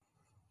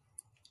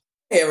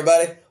Hey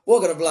everybody,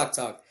 welcome to Block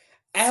Talk.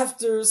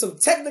 After some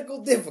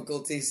technical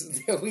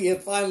difficulties that we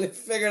have finally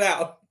figured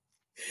out,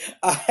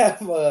 I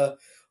have a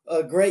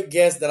great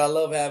guest that I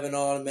love having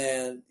on,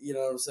 man. You know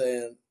what I'm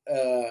saying?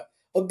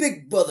 A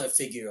big brother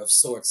figure of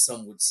sorts,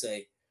 some would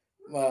say.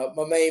 My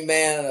main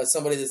man,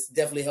 somebody that's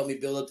definitely helped me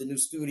build up the new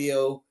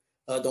studio.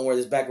 Don't worry,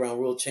 this background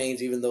will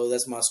change, even though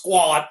that's my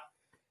squad.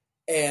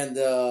 And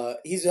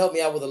he's helped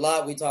me out with a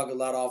lot. We talk a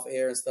lot off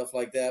air and stuff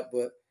like that.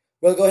 But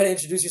well, go ahead and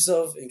introduce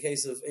yourself in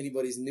case if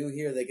anybody's new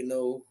here, they can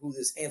know who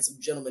this handsome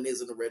gentleman is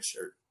in the red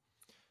shirt.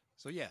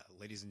 So yeah,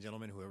 ladies and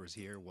gentlemen, whoever's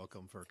here,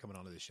 welcome for coming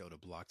onto the show to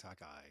Block Talk.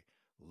 I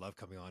love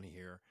coming on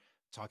here.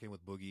 Talking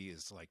with Boogie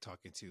is like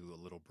talking to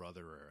a little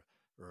brother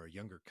or a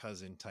younger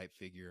cousin type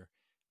figure.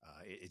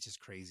 It's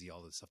just crazy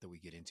all the stuff that we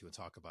get into and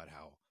talk about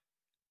how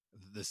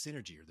the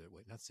synergy or the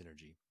wait, not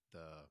synergy, the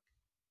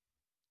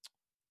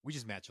we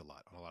just match a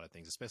lot on a lot of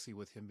things, especially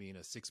with him being a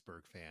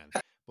Sixburg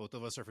fan. Both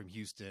of us are from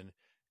Houston,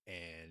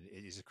 and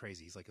it is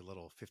crazy. He's like a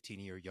little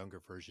 15-year younger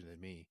version than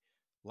me,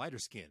 lighter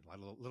skin, like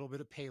a little bit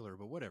of paler,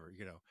 but whatever,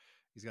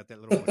 He's got that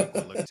little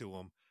Boricua look to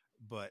him.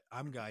 But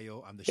I'm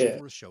Gallo. I'm the Yeah.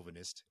 chivalrous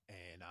chauvinist,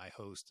 and I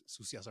host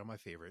Sucias Are My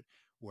Favorite,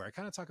 where I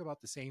kind of talk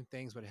about the same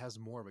things, but it has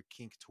more of a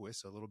kink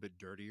twist, a little bit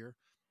dirtier,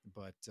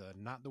 but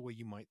not the way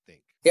you might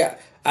think. Yeah,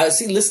 I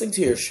see. Listening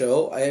to your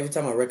show, every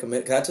time I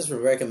recommend, cause I just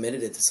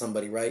recommended it to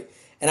somebody, right?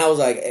 And I was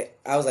like,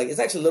 it's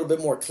actually a little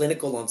bit more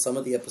clinical on some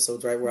of the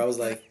episodes, right? Where I was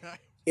like,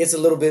 it's a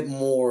little bit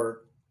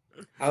more.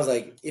 I was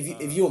like,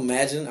 if you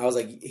imagine, I was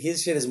like,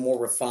 his shit is more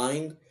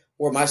refined,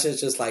 or my shit's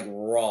just like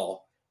raw.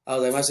 I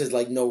was like, my shit's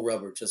like no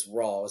rubber, just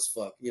raw as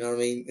fuck. You know what I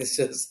mean? It's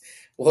just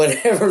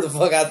whatever the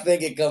fuck I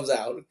think it comes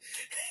out.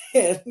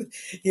 And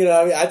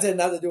I mean, I tend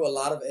not to do a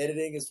lot of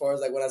editing as far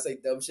as like when I say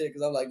dumb shit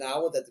because I'm like, nah, I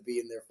want that to be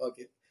in there. Fuck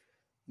it.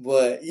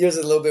 But yours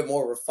is a little bit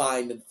more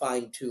refined and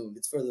fine tuned.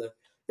 It's for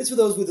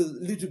those with a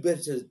little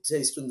better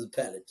taste from the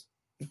palate.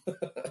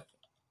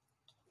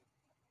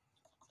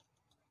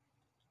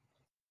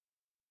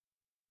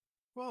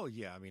 Well,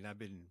 yeah, I mean, I've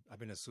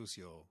been a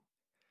socio.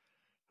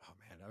 Oh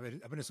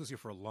man, I've been a socio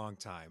for a long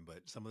time,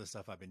 but some of the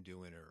stuff I've been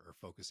doing or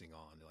focusing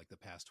on like the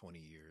past 20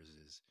 years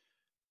is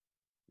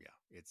yeah,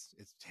 it's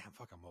damn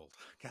fuck I'm old.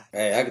 God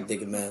Hey, I damn. can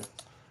dig it, man.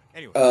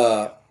 Anyway,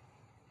 Uh,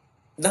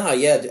 yeah. nah,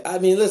 yeah. I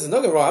mean, listen,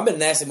 don't get me wrong. I've been a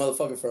nasty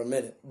motherfucker for a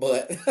minute,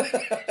 but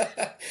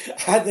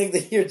I think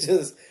that you're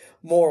just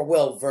more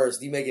well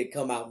versed. You make it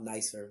come out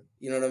nicer.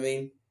 You know what I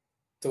mean?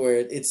 To where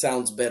it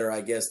sounds better, I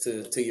guess,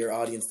 to your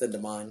audience than to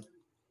mine.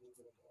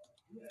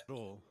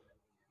 Little,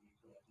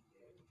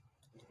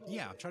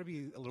 yeah, I'm trying to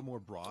be a little more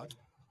broad,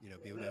 be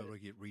able to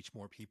get reach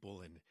more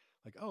people and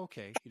like, oh,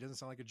 okay, he doesn't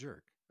sound like a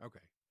jerk. Okay.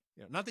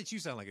 Not that you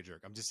sound like a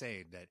jerk. I'm just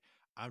saying that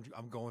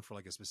I'm going for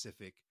like a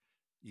specific,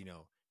 you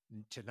know,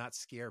 to not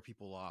scare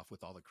people off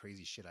with all the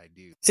crazy shit I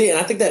do. See, and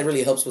I think that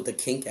really helps with the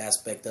kink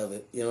aspect of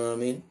it. You know what I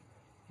mean?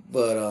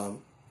 But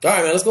all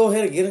right, man. Let's go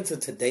ahead and get into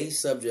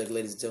today's subject,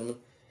 ladies and gentlemen.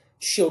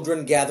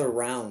 Children gather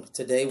round.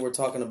 Today we're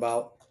talking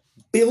about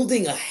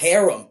building a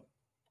harem.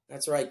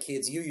 That's right,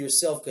 kids. You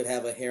yourself could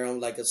have a harem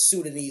like a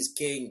Sudanese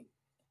king.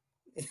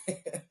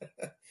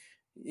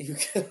 You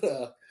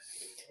could,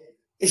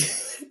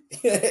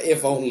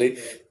 if only.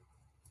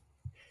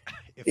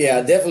 If Yeah,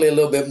 only definitely a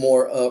little bit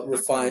more not quite on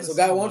refined. the So,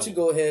 Guy, same why don't you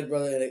level, go ahead,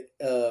 brother? And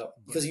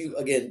but because you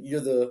again, you're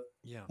the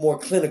yeah. more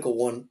clinical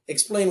one.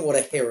 Explain what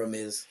a harem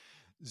is.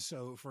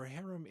 So for a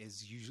harem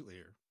is usually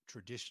or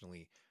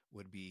traditionally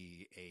would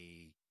be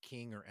a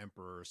king or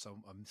emperor,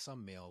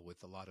 some male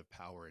with a lot of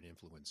power and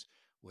influence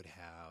would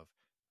have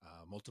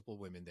multiple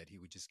women that he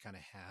would just kind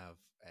of have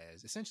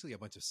as essentially a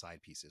bunch of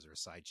side pieces or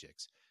side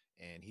chicks,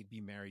 and he'd be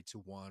married to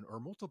one or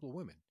multiple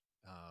women.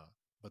 Uh,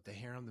 but the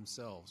harem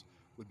themselves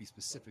would be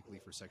specifically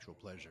for sexual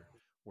pleasure,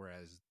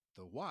 whereas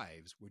the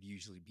wives would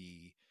usually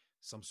be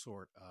some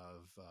sort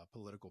of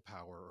political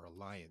power or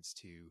alliance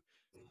to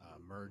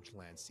merge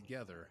lands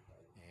together.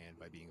 And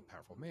by being a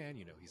powerful man,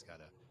 he's got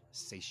to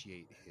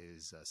satiate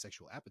his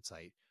sexual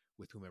appetite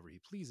with whomever he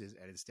pleases.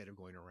 And instead of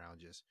going around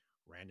just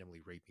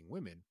randomly raping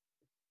women,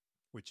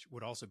 which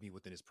would also be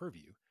within his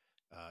purview,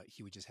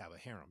 he would just have a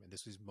harem. And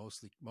this was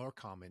mostly more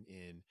common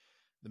in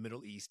the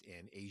Middle East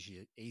and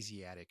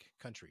Asiatic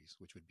countries,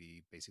 which would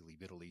be basically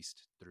Middle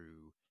East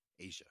through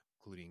Asia,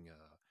 including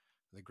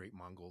the great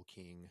Mongol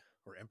king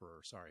or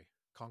emperor, sorry,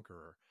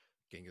 conqueror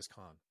Genghis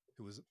Khan,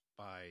 who was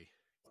by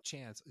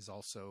chance is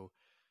also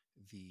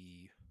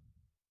the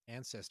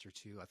ancestor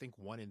to I think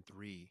one in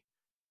three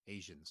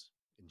Asians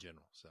in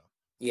general. So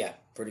Yeah,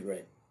 pretty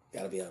great.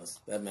 Gotta be honest.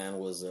 That man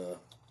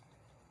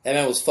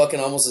was fucking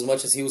almost as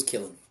much as he was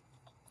killing,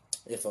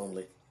 if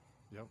only.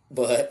 yep.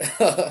 But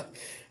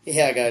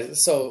yeah,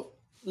 guys. So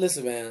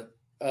listen, man.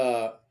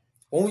 Uh,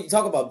 when we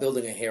talk about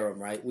building a harem,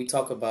 right? We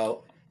talk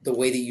about the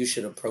way that you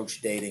should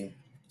approach dating.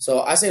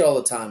 So I say it all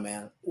the time,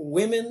 man.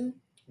 Women,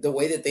 the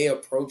way that they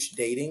approach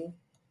dating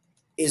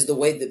is the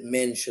way that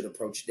men should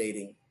approach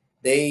dating.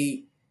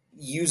 They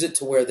use it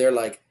to where they're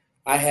like,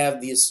 I have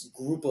this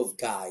group of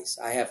guys.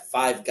 I have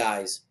five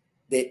guys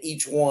that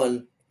each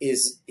one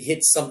is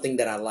hits something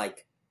that I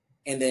like,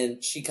 and then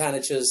she kind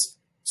of just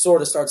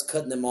sort of starts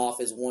cutting them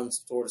off as one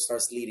sort of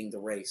starts leading the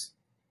race.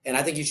 And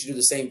I think you should do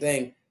the same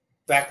thing.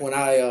 Back when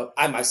I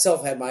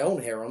myself had my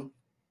own harem,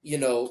 you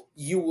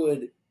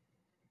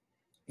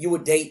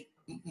would date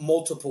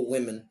multiple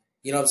women.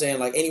 You know what I'm saying?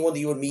 Like anyone that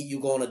you would meet, you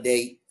go on a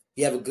date.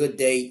 You have a good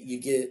date.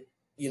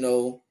 You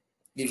know,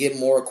 you get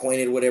more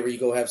acquainted. Whatever you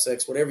go have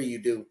sex, whatever you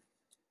do,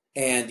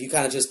 and you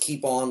kind of just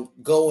keep on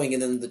going.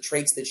 And then the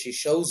traits that she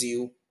shows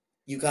you,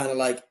 you kind of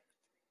like.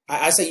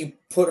 I say you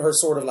put her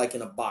sort of like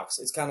in a box.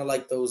 It's kind of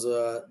like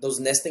those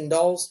nesting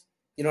dolls.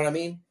 You know what I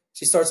mean?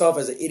 She starts off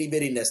as an itty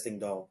bitty nesting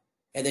doll,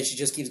 and then she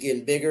just keeps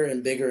getting bigger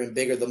and bigger and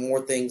bigger. The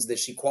more things that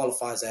she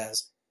qualifies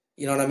as.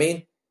 You know what I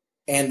mean?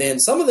 And then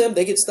some of them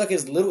they get stuck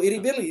as little itty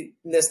bitty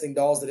nesting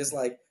dolls that it's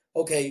like,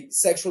 okay,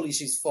 sexually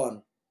she's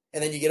fun.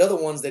 And then you get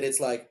other ones that it's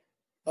like,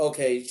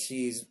 okay,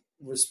 she's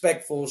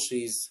respectful,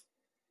 she's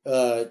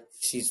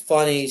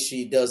funny,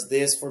 she does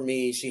this for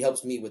me, she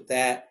helps me with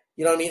that.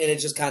 You know what I mean? And it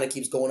just kind of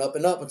keeps going up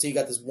and up until you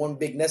got this one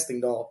big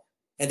nesting doll.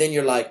 And then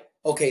you're like,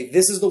 okay,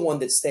 this is the one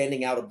that's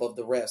standing out above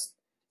the rest.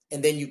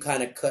 And then you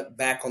kind of cut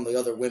back on the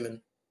other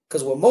women.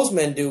 Because what most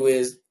men do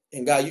is,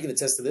 and Guy, you can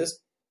attest to this,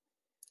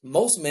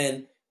 most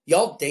men,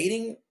 y'all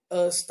dating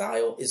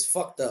style is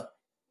fucked up.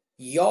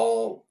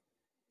 Y'all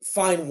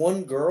find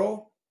one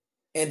girl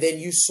and then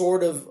you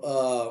sort of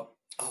oh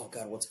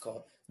god, what's it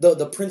called?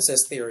 The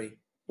princess theory,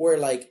 where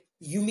like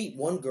you meet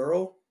one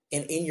girl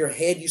and in your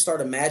head you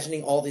start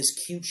imagining all this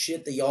cute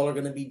shit that y'all are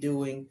gonna be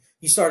doing.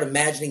 You start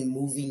imagining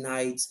movie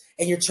nights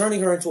and you're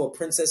turning her into a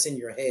princess in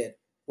your head,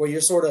 where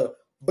you're sort of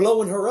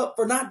blowing her up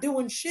for not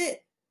doing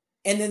shit.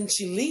 And then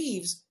she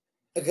leaves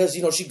because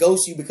she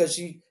ghosts you because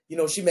she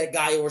met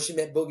Gaia or she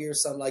met Boogie or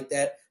something like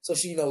that. So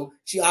she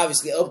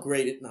obviously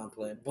upgraded. No, I'm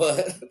playing,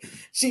 but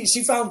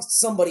she found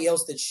somebody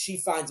else that she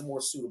finds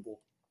more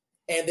suitable,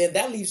 and then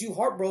that leaves you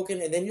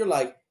heartbroken. And then you're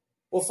like,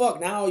 well, fuck.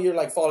 Now you're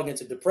like falling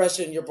into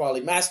depression. You're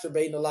probably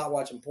masturbating a lot,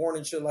 watching porn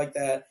and shit like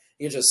that.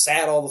 You're just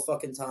sad all the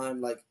fucking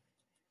time. Like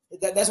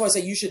that's why I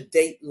say you should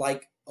date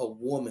like a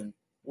woman,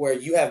 where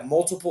you have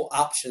multiple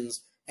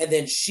options, and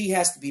then she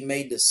has to be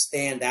made to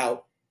stand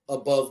out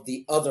above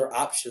the other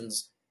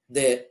options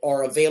that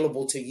are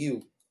available to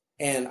you.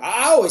 And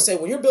I always say,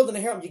 when you're building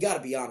a harem, you got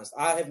to be honest.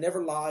 I have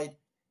never lied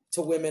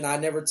to women. I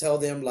never tell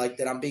them like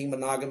that I'm being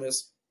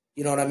monogamous.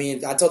 You know what I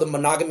mean? I tell them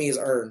monogamy is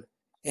earned,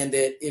 and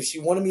that if she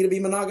wanted me to be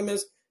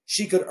monogamous,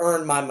 she could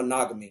earn my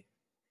monogamy.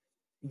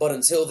 But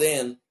until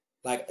then,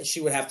 like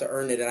she would have to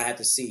earn it, and I have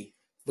to see,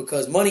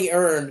 because money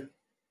earned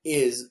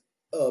is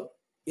uh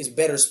is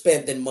better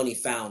spent than money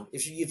found.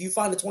 If you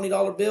find a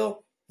 $20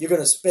 bill, you're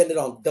gonna spend it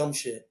on dumb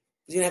shit.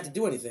 You didn't have to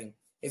do anything.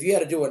 If you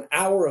had to do an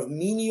hour of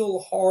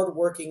menial, hard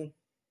working,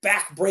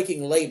 back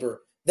breaking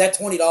labor, that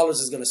 $20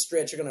 is gonna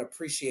stretch. You're gonna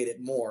appreciate it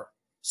more.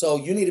 So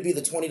you need to be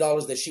the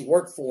 $20 that she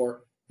worked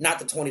for, not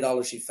the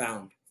 $20 she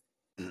found.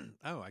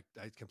 Oh, I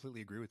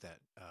completely agree with that.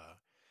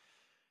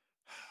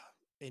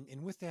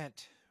 And with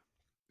that,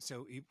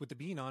 so with the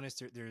being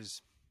honest,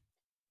 there's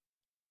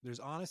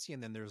honesty,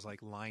 and then there's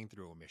like lying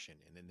through omission,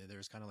 and then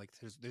there's kind of like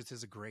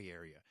there's a gray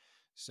area.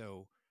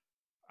 So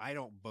I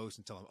don't boast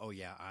and tell them, oh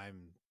yeah,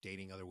 I'm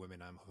dating other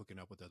women, I'm hooking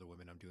up with other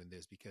women, I'm doing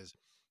this, because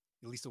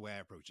at least the way I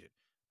approach it,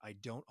 I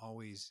don't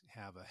always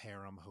have a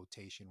harem,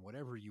 hotation,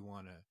 whatever you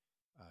want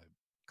to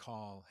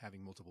call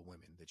having multiple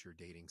women that you're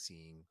dating,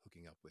 seeing,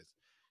 hooking up with.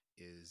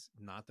 Is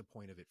not the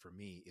point of it for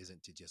me.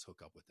 Isn't to just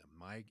hook up with them.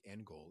 My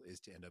end goal is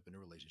to end up in a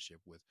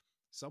relationship with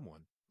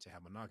someone, to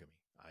have monogamy.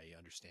 I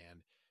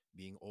understand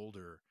being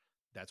older,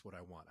 that's what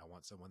I want. I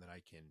want someone that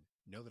I can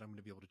know that I'm going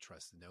to be able to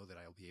trust, know that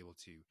I'll be able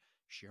to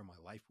share my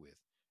life with,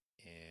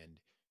 and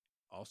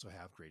also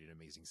have great and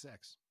amazing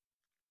sex.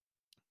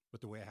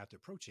 But the way I have to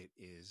approach it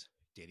is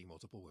dating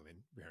multiple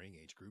women, varying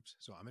age groups.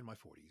 So I'm in my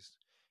 40s,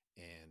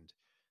 and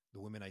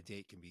the women I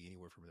date can be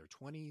anywhere from their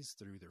 20s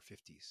through their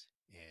 50s.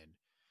 And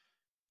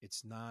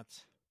it's not,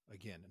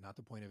 again, not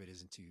the point of it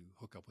isn't to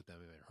hook up with them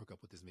and hook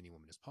up with as many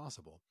women as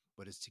possible,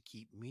 but it's to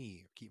keep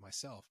me, or keep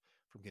myself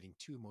from getting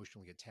too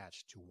emotionally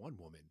attached to one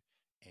woman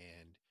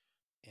and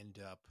end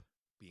up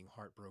being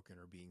heartbroken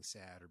or being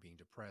sad or being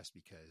depressed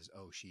because,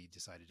 oh, she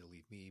decided to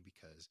leave me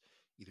because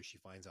either she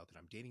finds out that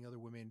I'm dating other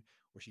women,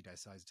 or she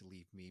decides to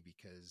leave me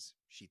because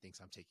she thinks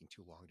I'm taking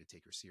too long to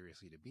take her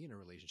seriously to be in a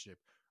relationship,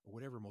 or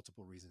whatever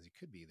multiple reasons it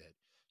could be that,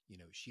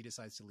 she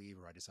decides to leave,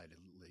 or I decide to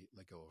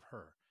let go of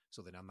her,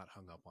 so that I'm not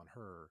hung up on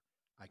her.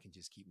 I can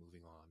just keep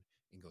moving on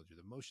and go through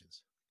the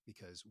motions,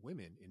 because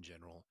women in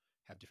general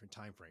have different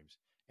time frames.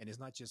 And it's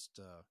not just,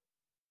 a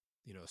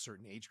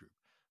certain age group.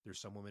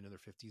 There's some women in their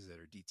 50s that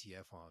are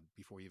DTF on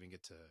before you even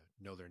get to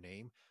know their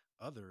name.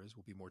 Others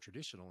will be more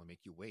traditional and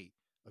make you wait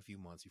a few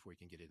months before you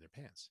can get in their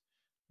pants.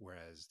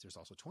 Whereas there's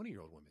also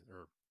 20-year-old women,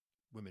 or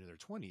women in their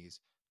 20s,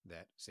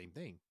 that same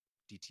thing,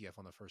 DTF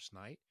on the first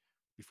night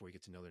before you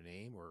get to know their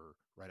name, or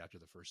right after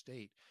the first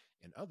date.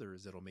 And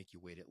others that'll make you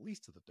wait at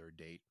least to the third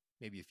date,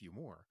 maybe a few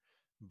more.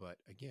 But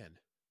again,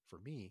 for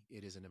me,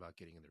 it isn't about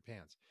getting in their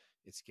pants.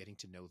 It's getting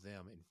to know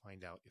them and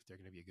find out if they're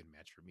going to be a good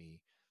match for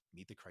me,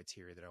 meet the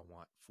criteria that I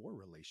want for a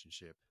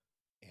relationship.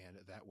 And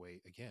that way,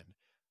 again,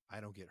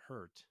 I don't get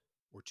hurt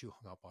or too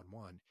hung up on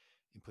one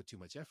and put too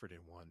much effort in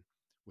one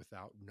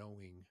without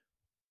knowing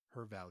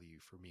her value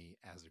for me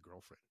as a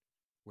girlfriend,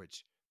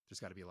 which there's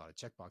got to be a lot of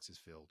check boxes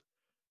filled.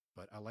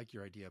 But I like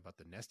your idea about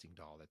the nesting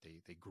doll that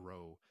they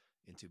grow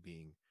into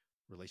being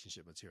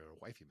relationship material,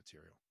 wifey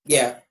material.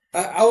 Yeah,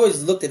 I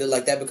always looked at it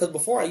like that because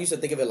before I used to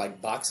think of it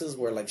like boxes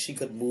where like she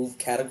could move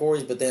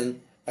categories, but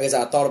then like I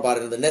said, I thought about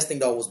it and the nesting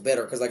doll was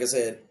better because like I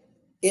said,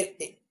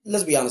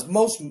 let's be honest,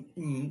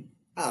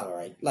 all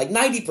right, like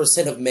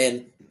 90% of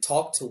men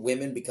talk to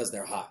women because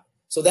they're hot.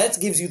 So that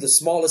gives you the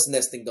smallest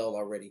nesting doll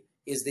already.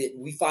 Is that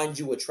we find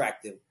you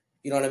attractive?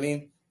 You know what I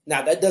mean?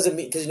 Now that doesn't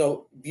mean because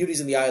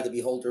beauty's in the eye of the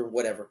beholder,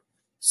 whatever.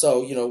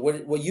 So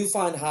what you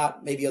find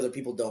hot, maybe other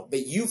people don't,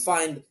 but you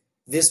find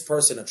this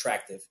person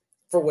attractive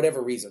for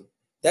whatever reason.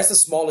 That's the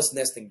smallest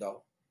nesting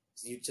doll.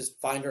 You just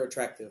find her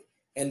attractive.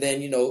 And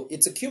then,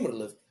 it's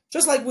accumulative.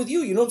 Just like with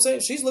you, you know what I'm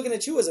saying? She's looking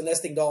at you as a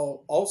nesting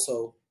doll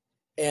also.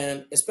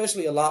 And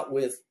especially a lot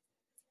with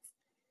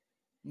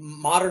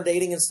modern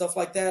dating and stuff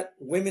like that,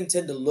 women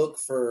tend to look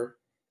for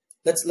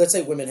let's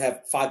say women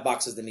have 5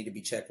 boxes that need to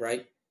be checked,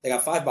 right? They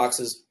got 5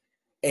 boxes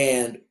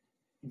and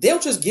they'll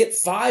just get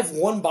 5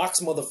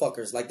 1-box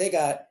motherfuckers. Like they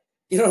got,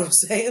 you know what I'm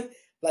saying?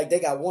 Like they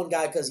got one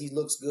guy because he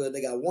looks good.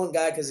 They got one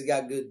guy because he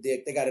got good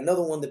dick. They got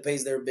another one that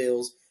pays their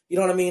bills. You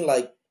know what I mean?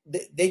 Like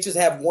they just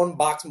have 1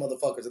 box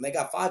motherfuckers and they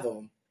got 5 of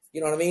them.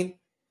 You know what I mean?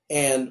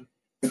 And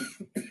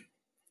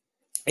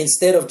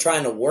instead of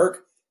trying to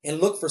work and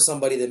look for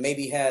somebody that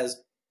maybe has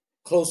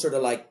closer to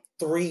like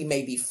 3,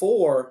 maybe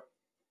 4,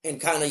 and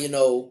kind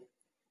of,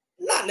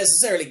 not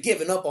necessarily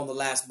giving up on the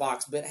last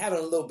box, but having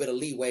a little bit of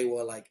leeway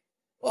where like,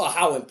 well,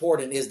 how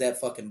important is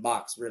that fucking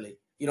box really?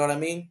 You know what I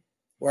mean?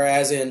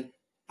 Whereas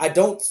I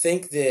don't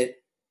think that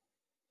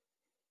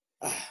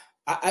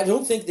I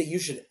don't think that you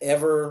should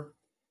ever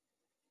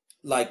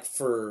like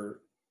for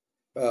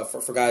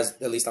guys,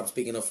 at least I'm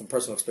speaking of from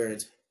personal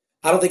experience.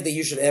 I don't think that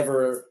you should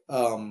ever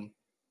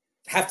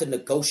have to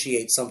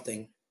negotiate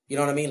something. You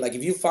know what I mean? Like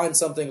if you find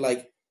something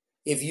like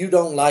if you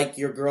don't like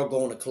your girl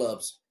going to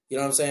clubs, you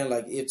know what I'm saying?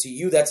 Like if to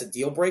you that's a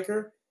deal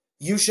breaker,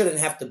 you shouldn't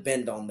have to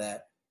bend on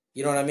that.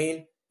 You know what I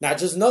mean? Now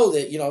just know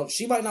that,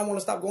 she might not want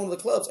to stop going to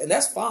the clubs, and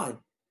that's fine.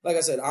 Like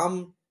I said,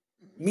 I'm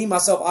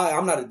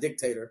not a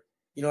dictator.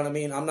 You know what I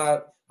mean? I'm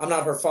not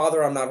her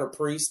father, I'm not her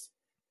priest.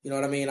 You know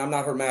what I mean? I'm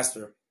not her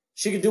master.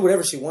 She can do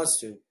whatever she wants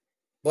to.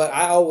 But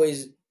I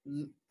always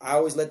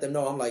let them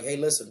know, I'm like, hey,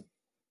 listen,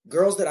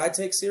 girls that I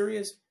take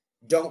serious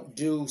don't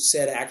do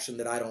said action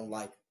that I don't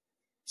like.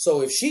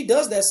 So if she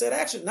does that said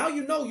action, now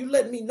you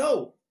let me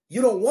know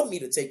you don't want me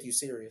to take you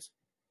serious.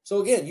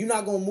 So again, you're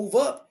not gonna move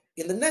up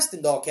in the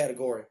nesting doll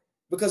category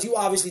because you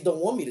obviously don't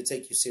want me to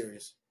take you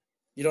serious.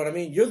 You know what I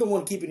mean? You're the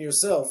one keeping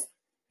yourself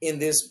in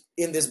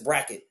this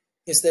bracket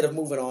instead of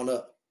moving on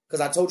up.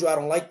 Because I told you I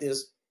don't like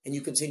this, and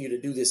you continue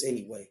to do this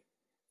anyway.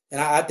 And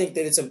I think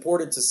that it's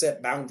important to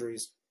set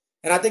boundaries.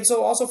 And I think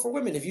so also for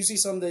women. If you see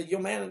something that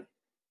your man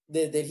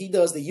that he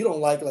does that you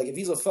don't like if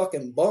he's a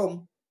fucking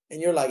bum,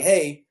 and you're like,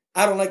 hey,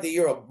 I don't like that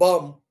you're a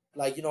bum.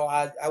 Like,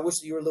 I wish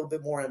that you were a little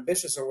bit more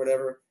ambitious or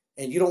whatever,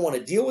 and you don't want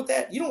to deal with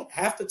that, you don't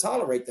have to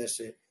tolerate that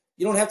shit.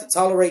 You don't have to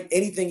tolerate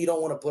anything you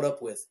don't want to put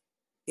up with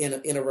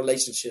in a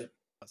relationship.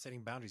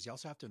 Setting boundaries, you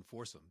also have to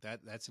enforce them.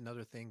 That's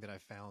another thing that I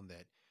found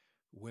that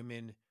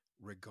women,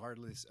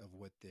 regardless of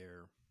what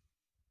their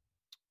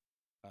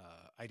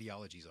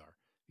ideologies are,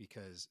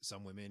 because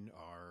some women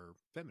are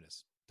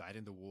feminists, dyed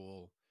in the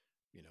wool,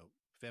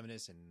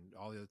 feminists, and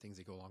all the other things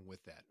that go along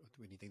with that.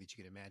 Anything that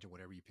you can imagine,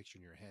 whatever you picture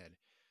in your head.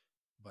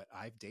 But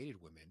I've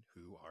dated women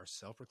who are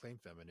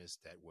self-proclaimed feminists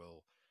that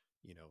will,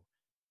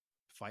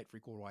 fight for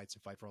equal rights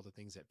and fight for all the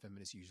things that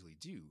feminists usually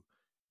do.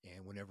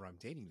 And whenever I'm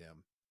dating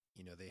them,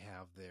 they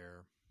have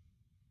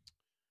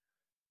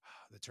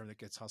the term that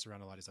gets tossed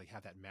around a lot is like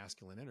have that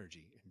masculine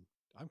energy. And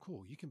I'm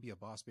cool. You can be a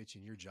boss bitch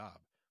in your job,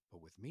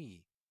 but with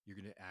me, you're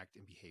going to act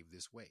and behave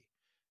this way.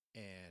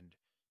 And,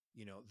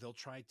 they'll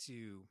try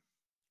to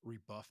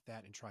rebuff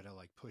that and try to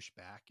like push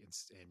back and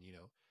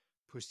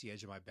push the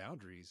edge of my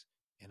boundaries.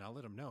 And I'll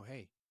let them know,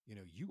 hey,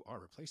 you are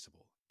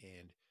replaceable.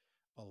 And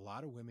a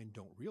lot of women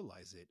don't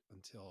realize it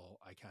until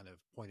I kind of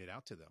point it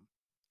out to them,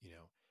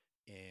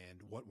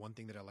 and one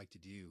thing that I like to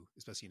do,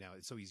 especially now,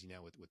 it's so easy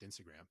now with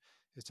Instagram,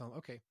 is tell them,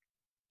 okay,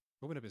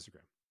 open up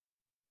Instagram.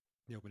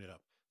 You open it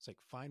up. It's like,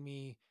 find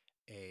me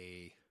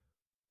a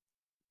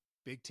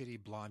big titty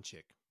blonde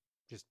chick.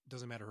 Just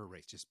doesn't matter her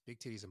race, just big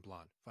titties and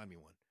blonde. Find me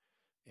one.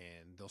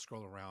 And they'll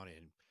scroll around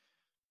in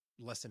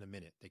less than a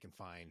minute. They can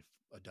find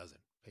a dozen,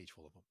 page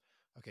full of them.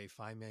 Okay,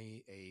 find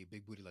me a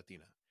big booty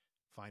Latina.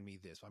 Find me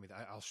this. Find me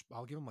that.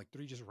 I'll give them like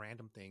 3 just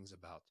random things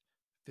about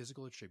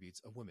physical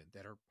attributes of women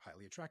that are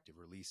highly attractive,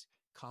 or at least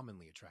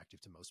commonly attractive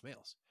to most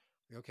males.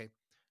 Like, okay,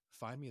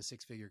 find me a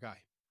 6-figure guy.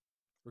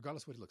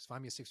 Regardless of what he looks,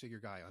 find me a 6-figure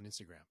guy on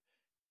Instagram.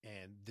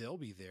 And they'll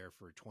be there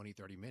for 20,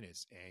 30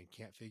 minutes and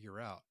can't figure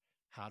out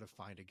how to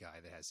find a guy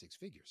that has 6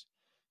 figures.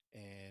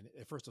 And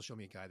at first they'll show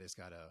me a guy that's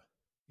got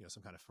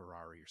some kind of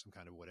Ferrari or some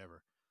kind of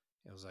whatever.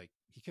 And I was like,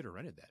 he could have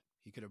rented that.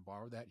 He could have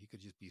borrowed that. He could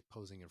just be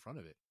posing in front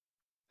of it.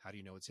 How do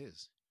you know it's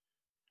his?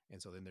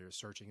 And so then they're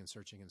searching and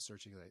searching and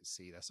searching. Like,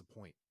 see, that's the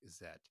point, is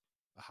that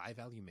a high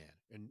value man,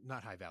 and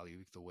not high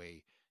value the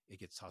way it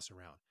gets tossed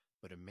around,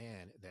 but a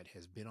man that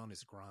has been on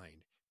his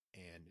grind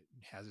and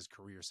has his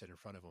career set in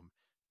front of him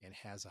and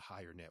has a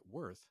higher net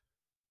worth,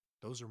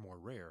 those are more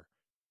rare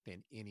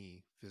than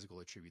any physical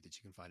attribute that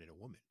you can find in a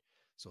woman.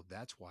 So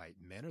that's why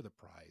men are the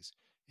prize.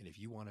 And if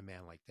you want a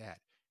man like that,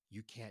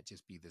 you can't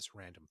just be this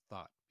random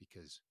thought,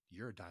 because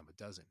you're a dime a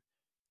dozen.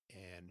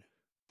 And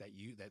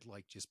that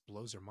like just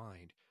blows their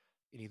mind.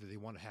 And either they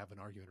want to have an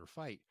argument or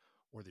fight,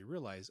 or they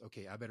realize,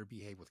 okay, I better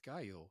behave with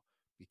Gaio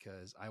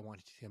because I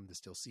want him to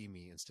still see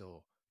me and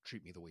still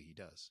treat me the way he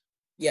does.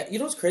 Yeah, you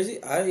know what's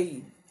crazy?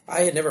 I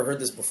had never heard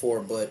this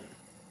before, but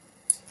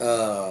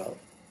uh,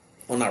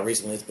 well, not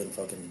recently. It's been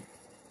fucking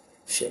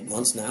shit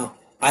months now.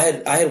 I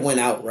had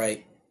went out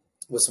right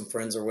with some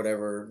friends or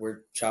whatever.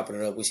 We're chopping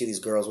it up. We see these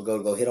girls.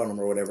 We'll go hit on them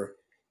or whatever,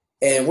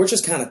 and we're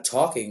just kind of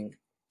talking.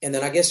 And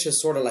then I guess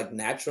just sort of like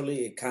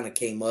naturally, it kind of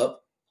came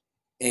up,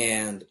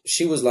 and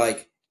she was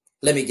like,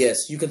 "Let me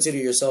guess, you consider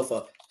yourself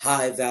a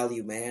high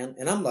value man?"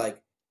 And I'm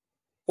like,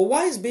 "Well,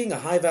 why is being a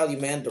high value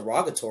man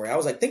derogatory?" I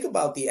was like, "Think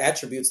about the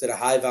attributes that a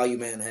high value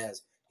man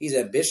has. He's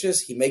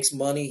ambitious. He makes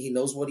money. He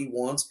knows what he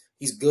wants.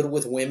 He's good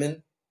with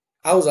women."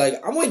 I was like,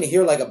 I'm waiting to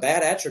hear like a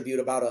bad attribute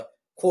about a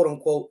quote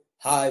unquote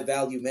high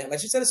value man. Like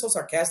she said it so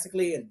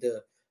sarcastically and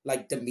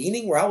like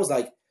demeaning, where I was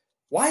like,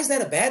 why is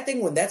that a bad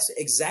thing when that's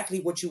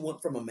exactly what you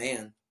want from a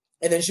man?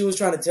 And then she was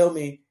trying to tell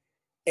me,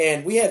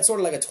 and we had sort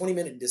of like a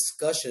 20-minute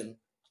discussion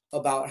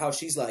about how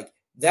she's like,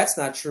 that's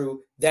not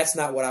true. That's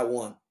not what I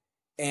want.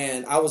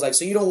 And I was like,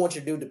 so you don't want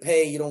your dude to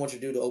pay. You don't want your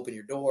dude to open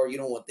your door. You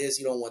don't want this.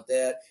 You don't want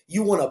that.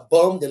 You want a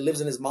bum that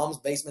lives in his mom's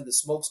basement that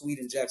smokes weed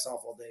and jacks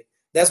off all day.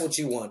 That's what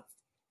you want.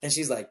 And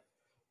she's like,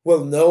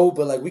 well, no,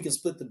 but like we can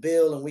split the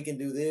bill and we can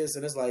do this.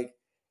 And it's like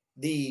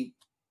the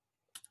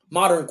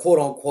modern quote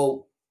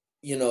unquote,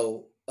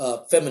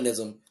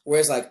 feminism,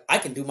 where it's like, I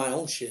can do my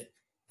own shit.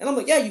 And I'm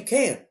like, yeah, you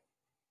can,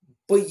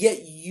 but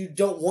yet you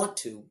don't want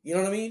to. You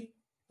know what I mean?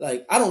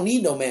 Like, I don't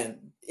need no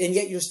man, and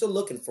yet you're still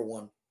looking for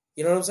one.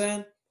 You know what I'm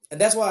saying?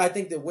 And that's why I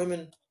think that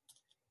women,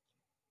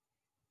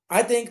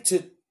 I think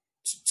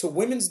to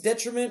women's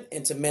detriment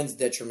and to men's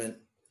detriment,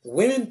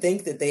 women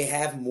think that they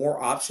have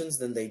more options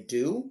than they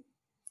do,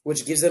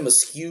 which gives them a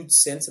skewed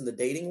sense in the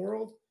dating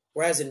world.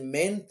 Whereas in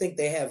men think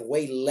they have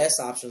way less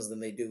options than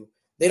they do.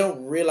 They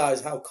don't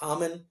realize how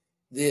common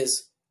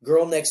this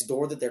girl next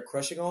door that they're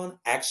crushing on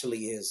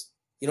actually is.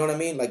 You know what I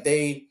mean? Like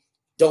they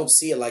don't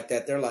see it like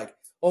that. They're like,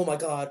 oh my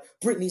God,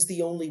 Brittany's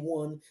the only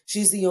one.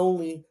 She's the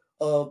only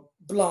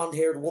blonde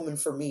haired woman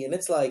for me. And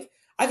it's like,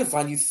 I can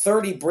find you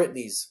 30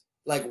 Britneys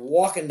like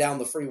walking down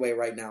the freeway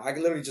right now. I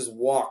can literally just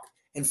walk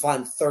and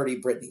find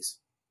 30 Britneys.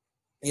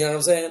 You know what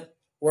I'm saying?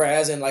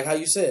 Whereas in like how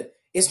you said,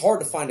 it's hard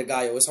to find a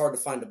guy, or it's hard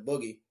to find a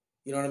boogie.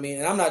 You know what I mean?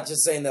 And I'm not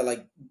just saying that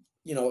like,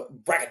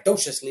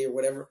 braggadociously or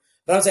whatever,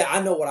 but I'm saying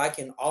I know what I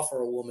can offer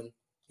a woman,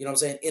 you know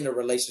what I'm saying, in a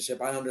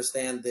relationship. I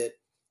understand that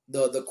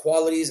the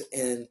qualities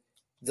and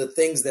the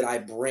things that I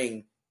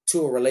bring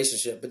to a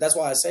relationship. But that's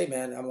why I say,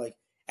 man, I'm like,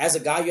 as a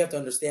guy, you have to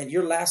understand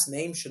your last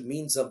name should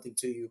mean something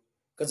to you.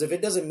 Because if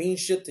it doesn't mean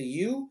shit to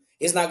you,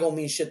 it's not going to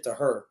mean shit to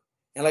her.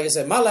 And like I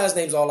said, my last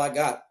name's all I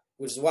got,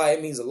 which is why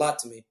it means a lot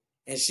to me.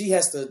 And she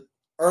has to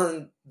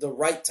earn the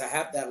right to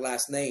have that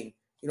last name.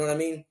 You know what I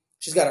mean?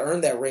 She's got to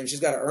earn that ring. She's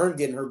got to earn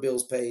getting her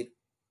bills paid.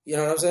 You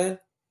know what I'm saying?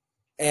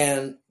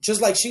 And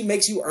just like she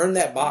makes you earn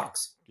that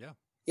box. Yeah.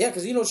 Yeah,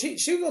 because,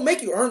 she going to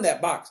make you earn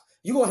that box.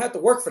 You're going to have to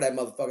work for that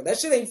motherfucker. That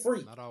shit ain't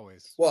free. Not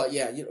always. Well,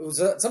 yeah.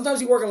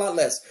 Sometimes you work a lot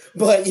less.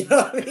 But, you know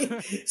what I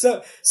mean?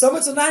 So, some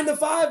it's a 9 to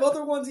 5.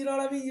 Other ones, you know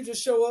what I mean? You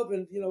just show up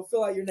and,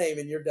 fill out your name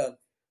and you're done.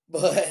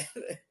 But...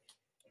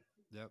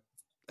 Yep.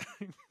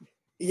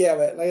 Yeah,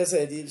 but like I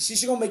said,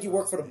 she's going to make you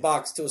work for the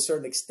box to a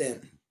certain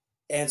extent.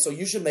 And so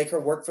you should make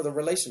her work for the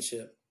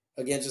relationship.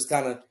 Again, just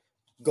kind of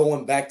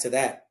going back to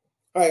that.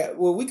 All right,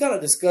 well, we kind of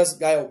discussed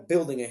Gaio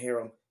building a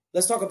harem.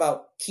 Let's talk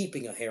about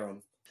keeping a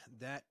harem.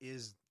 That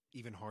is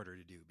even harder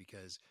to do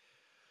because,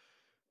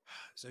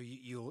 so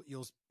you'll,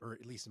 or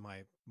at least in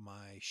my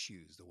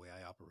shoes, the way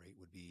I operate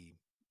would be,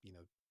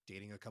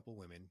 dating a couple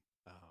women,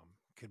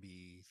 could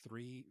be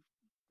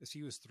as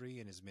few as 3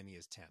 and as many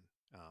as 10.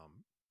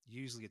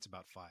 Usually it's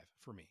about 5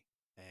 for me.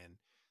 And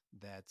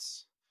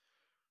that's,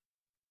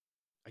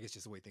 I guess,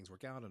 just the way things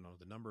work out. I don't know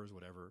the numbers,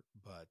 whatever.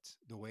 But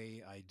the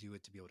way I do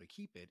it to be able to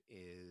keep it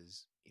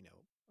is,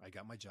 I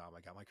got my job,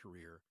 I got my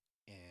career.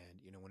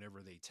 And,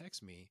 whenever they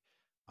text me,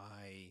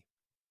 I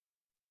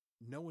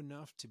know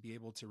enough to be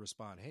able to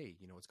respond, hey,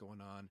 what's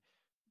going on,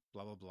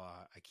 blah, blah,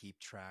 blah. I keep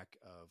track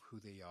of who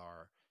they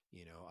are.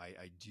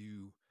 I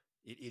do,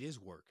 it is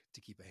work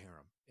to keep a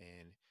harem.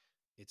 And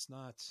it's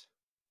not,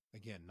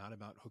 again, not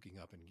about hooking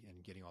up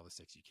and getting all the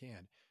sex you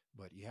can,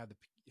 but you have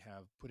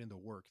put in the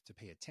work to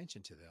pay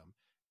attention to them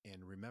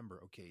and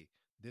remember, okay,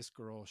 this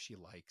girl, she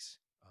likes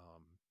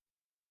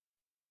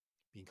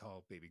being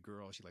called baby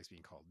girl. She likes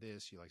being called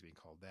this. She likes being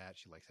called that.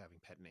 She likes having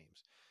pet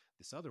names.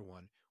 This other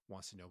one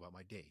wants to know about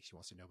my day. She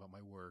wants to know about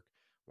my work,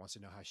 wants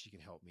to know how she can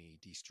help me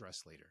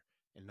de-stress later.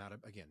 and not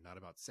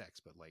about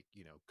sex, but like,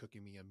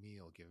 cooking me a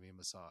meal, giving me a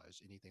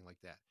massage, anything like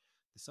that.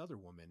 This other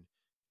woman,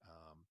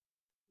 um,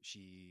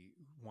 she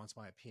wants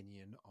my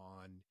opinion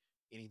on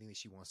anything that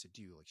she wants to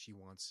do. Like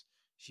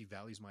she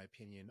values my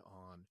opinion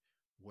on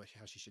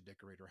how she should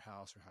decorate her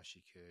house, or how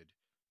she could,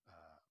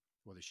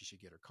 whether she should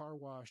get her car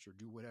washed or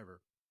do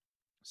whatever.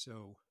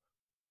 So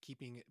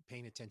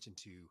paying attention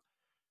to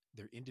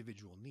their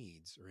individual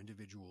needs or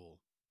individual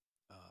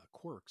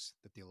quirks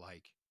that they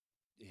like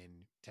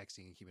in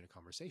texting and keeping a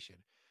conversation.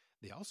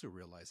 They also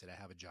realize that I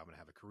have a job and I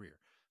have a career.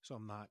 So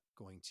I'm not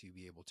going to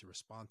be able to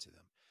respond to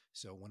them.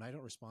 So when I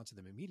don't respond to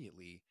them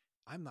immediately,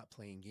 I'm not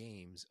playing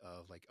games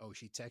of like, oh,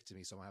 she texted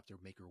me, so I have to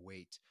make her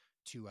wait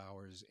 2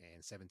 hours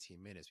and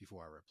 17 minutes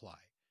before I reply.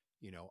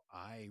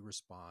 I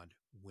respond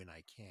when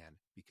I can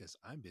because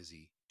I'm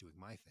busy doing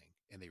my thing.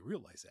 And they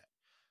realize that.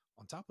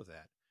 On top of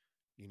that,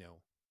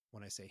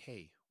 when I say,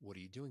 hey, what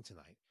are you doing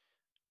tonight?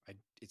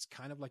 It's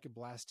kind of like a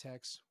blast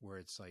text where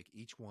it's like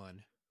each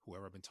one,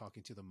 whoever I've been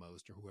talking to the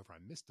most or whoever I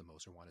missed the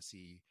most or want to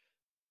see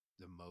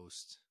the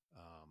most,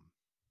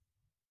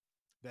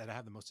 that I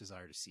have the most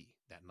desire to see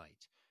that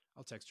night,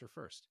 I'll text her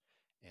first.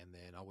 And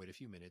then I'll wait a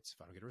few minutes.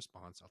 If I don't get a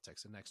response, I'll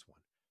text the next one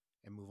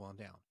and move on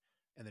down.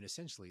 And then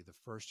essentially the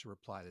first to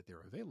reply that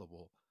they're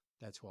available,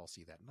 that's who I'll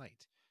see that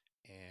night.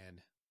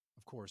 And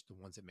of course, the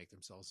ones that make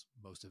themselves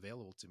most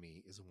available to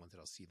me is the ones that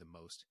I'll see the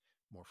most,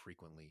 more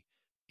frequently,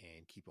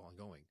 and keep on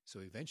going. So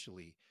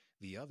eventually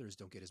the others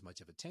don't get as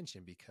much of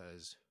attention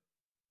because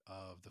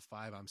of the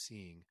 5 I'm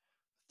seeing,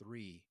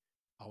 3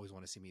 always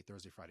want to see me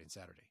Thursday, Friday, and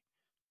Saturday,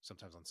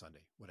 sometimes on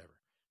Sunday, whatever.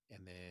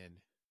 And then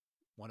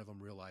one of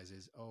them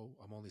realizes, oh,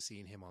 I'm only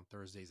seeing him on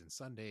Thursdays and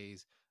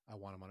Sundays. I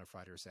want him on a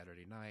Friday or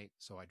Saturday night.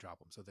 So I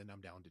drop him. So then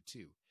I'm down to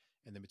 2.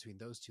 And then between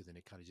those 2, then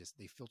it kind of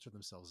they filter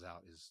themselves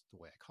out is the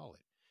way I call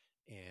it.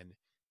 And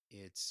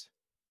it's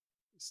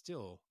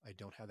still, I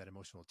don't have that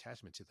emotional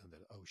attachment to them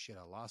that, oh shit,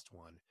 I lost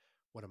one.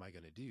 What am I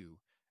going to do?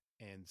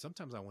 And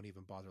sometimes I won't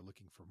even bother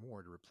looking for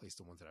more to replace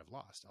the ones that I've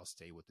lost. I'll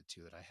stay with the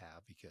 2 that I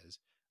have because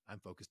I'm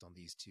focused on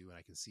these 2 and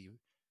I can see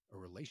a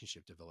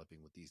relationship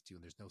developing with these 2.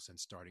 And there's no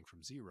sense starting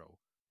from 0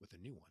 with a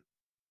new one.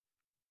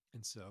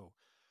 And so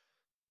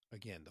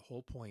again, the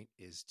whole point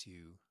is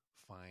to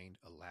find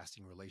a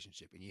lasting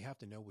relationship, and you have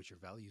to know what your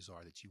values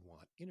are that you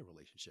want in a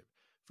relationship.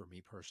 For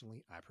me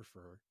personally, I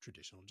prefer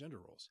traditional gender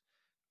roles.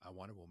 I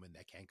want a woman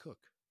that can cook.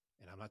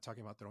 And I'm not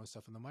talking about throwing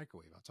stuff in the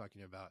microwave. I'm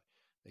talking about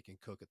they can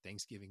cook a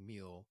Thanksgiving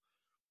meal.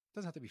 It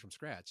doesn't have to be from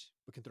scratch,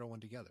 but can throw one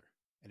together.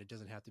 And it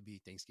doesn't have to be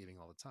Thanksgiving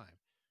all the time.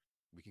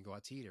 We can go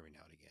out to eat every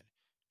now and again.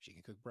 She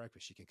can cook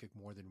breakfast. She can cook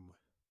more than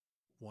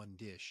one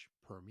dish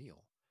per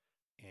meal.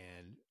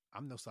 And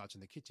I'm no slouch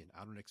in the kitchen.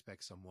 I don't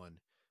expect someone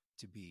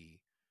to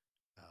be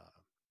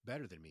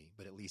better than me,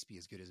 but at least be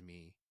as good as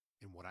me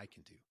in what I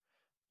can do.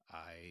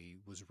 I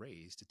was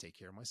raised to take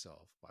care of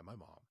myself by my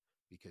mom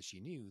because she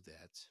knew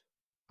that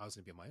I was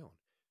going to be on my own.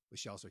 But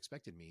she also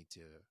expected me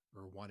to,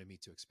 or wanted me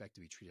to expect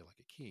to be treated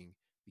like a king,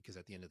 because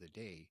at the end of the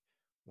day,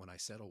 when I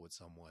settle with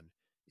someone,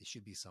 it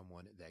should be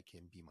someone that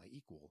can be my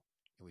equal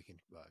and we can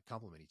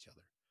complement each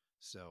other.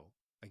 So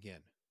again,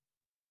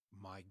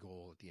 my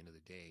goal at the end of the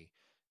day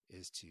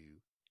is to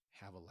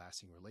have a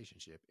lasting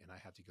relationship, and I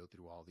have to go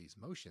through all these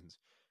motions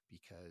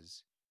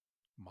because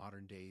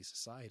modern day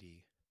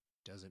society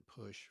doesn't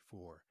push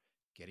for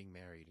getting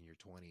married in your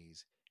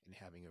 20s and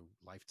having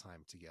a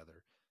lifetime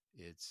together.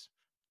 It's,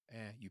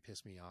 you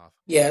piss me off.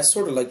 Yeah, it's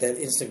sort of like that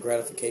instant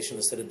gratification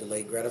instead of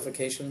delayed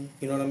gratification.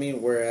 You know what I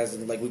mean? Whereas,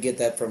 like, we get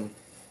that from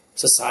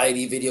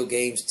society, video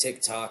games,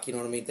 TikTok. You know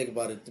what I mean? Think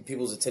about it. The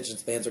people's attention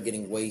spans are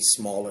getting way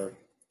smaller,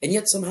 and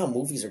yet somehow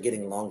movies are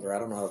getting longer. I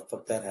don't know how the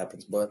fuck that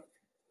happens, but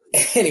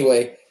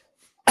anyway.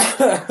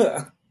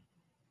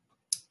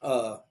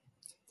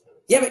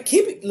 Yeah, but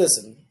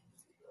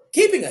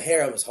keeping a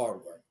harem is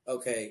hard work.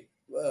 Okay,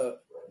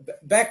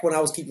 back when I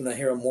was keeping a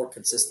harem more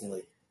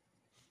consistently,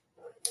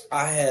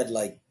 I had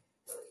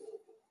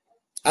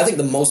I think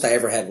the most I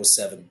ever had was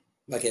 7,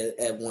 like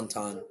at one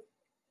time,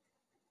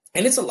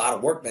 and it's a lot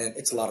of work, man.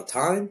 It's a lot of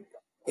time.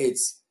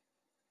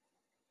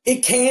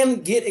 It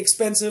can get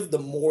expensive the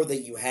more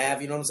that you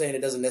have. You know what I'm saying?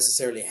 It doesn't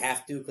necessarily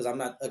have to, because I'm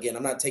not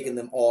taking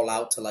them all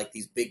out to like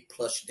these big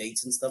plush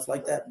dates and stuff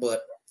like that,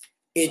 but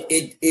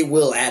it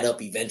will add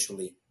up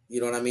eventually. You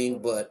know what I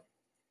mean? But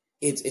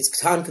it's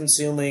time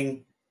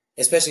consuming,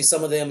 especially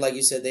some of them, like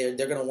you said,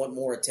 they're gonna want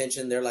more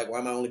attention. They're like, why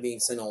am I only being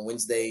sent on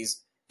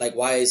Wednesdays? Like,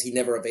 why is he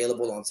never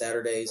available on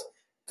Saturdays?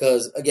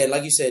 Because again,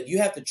 like you said, you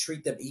have to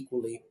treat them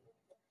equally.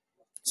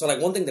 So like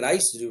one thing that I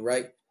used to do,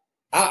 right?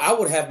 I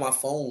would have my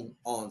phone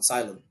on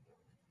silent,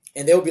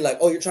 and they would be like,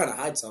 "Oh, you're trying to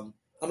hide something."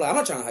 I'm like, "I'm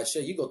not trying to hide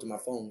shit. You go through my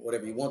phone,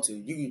 whatever you want to.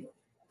 You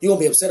gonna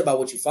be upset about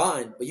what you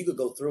find, but you could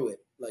go through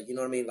it. Like, you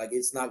know what I mean? Like,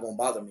 it's not gonna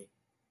bother me."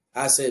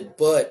 I said,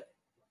 "But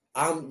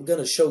I'm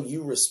gonna show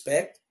you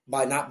respect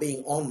by not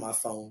being on my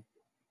phone,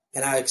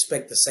 and I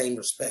expect the same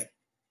respect,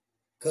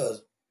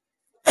 because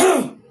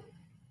I'm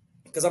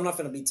not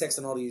gonna be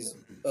texting all these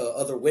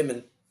other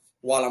women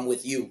while I'm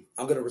with you.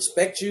 I'm gonna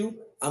respect you.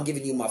 I'm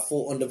giving you my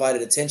full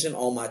undivided attention,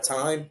 all my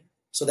time,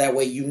 so that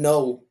way you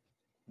know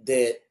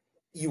that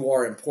you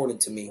are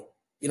important to me.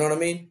 You know what I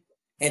mean?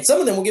 And some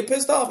of them will get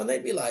pissed off and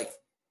they'd be like,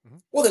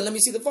 well, then let me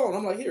see the phone.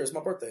 I'm like, here, it's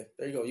my birthday.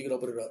 There you go. You can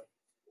open it up.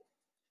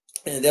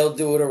 And they'll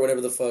do it or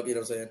whatever the fuck, you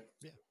know what I'm saying?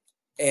 Yeah.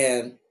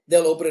 And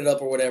they'll open it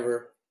up or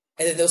whatever.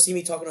 And then they'll see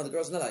me talking to other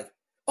girls and they're like,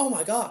 oh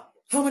my God,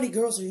 how many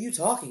girls are you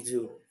talking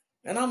to?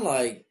 And I'm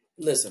like,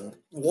 listen,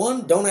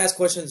 one, don't ask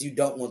questions you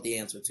don't want the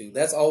answer to.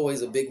 That's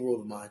always a big rule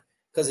of mine.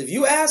 Because if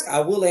you ask, I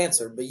will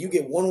answer, but you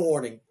get one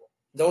warning.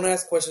 Don't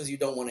ask questions you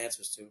don't want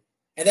answers to.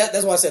 And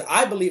that's why I said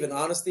I believe in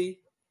honesty.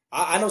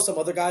 I know some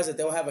other guys that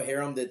they'll have a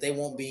harem that they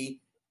won't be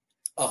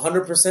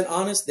 100%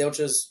 honest. They'll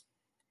just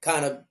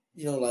kind of,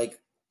 like,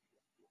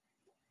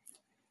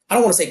 I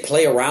don't want to say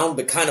play around,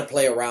 but kind of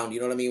play around. You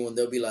know what I mean? When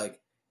they'll be like,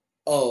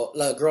 oh,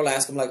 like a girl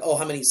ask them like, oh,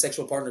 how many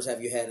sexual partners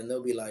have you had? And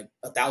they'll be like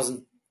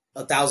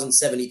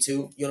 1,072. You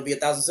want to be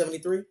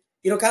 1,073?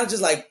 Kind of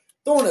just like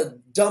throwing a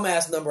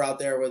dumbass number out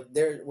there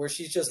where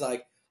she's just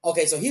like,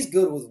 okay, so he's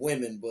good with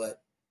women, but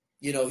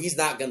he's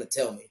not gonna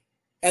tell me.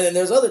 And then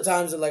there's other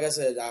times that, like I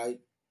said,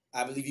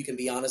 I believe you can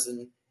be honest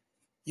and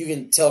you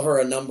can tell her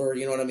a number.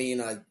 You know what I mean?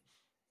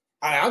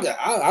 I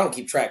don't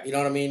keep track. You know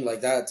what I mean?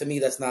 Like that to me,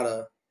 that's not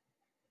a.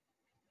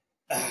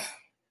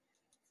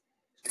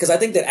 Because I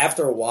think that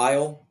after a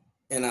while,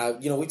 and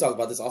we talked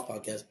about this off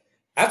podcast.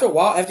 After a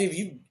while, after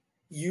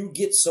you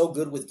get so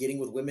good with getting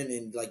with women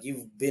and like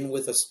you've been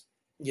with us,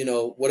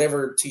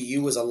 whatever to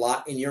you is a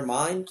lot in your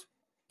mind,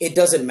 it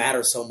doesn't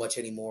matter so much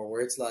anymore.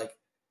 Where it's like,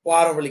 well,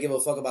 I don't really give a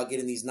fuck about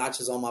getting these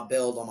notches on my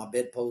belt, on my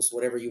bedpost,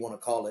 whatever you want to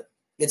call it.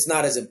 It's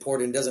not as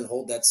important. It doesn't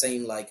hold that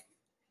same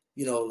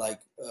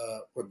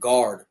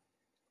regard.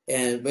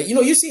 But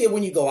you see it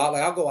when you go out.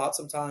 Like I'll go out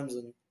sometimes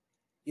and.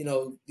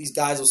 These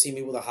guys will see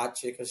me with a hot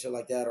chick or shit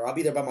like that, or I'll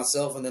be there by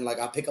myself and then like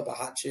I'll pick up a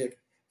hot chick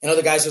and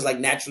other guys just like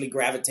naturally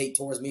gravitate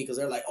towards me because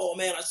they're like, oh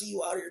man, I see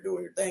you out here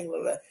doing your thing.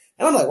 Blah, blah.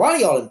 And I'm like, why are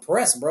y'all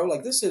impressed, bro?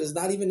 Like this shit is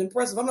not even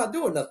impressive. I'm not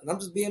doing nothing. I'm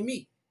just being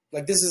me.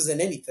 Like this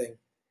isn't anything.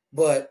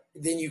 But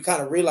then you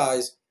kind of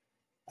realize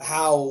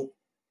how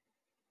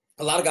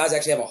a lot of guys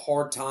actually have a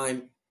hard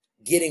time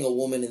getting a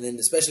woman and then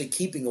especially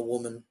keeping a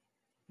woman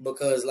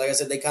because like I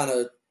said, they kind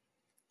of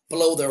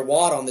blow their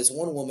wad on this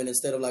one woman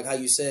instead of like how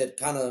you said,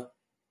 kind of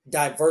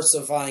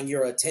diversifying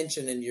your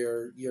attention and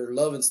your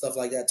love and stuff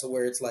like that to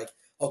where it's like,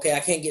 okay,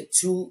 I can't get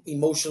too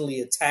emotionally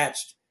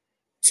attached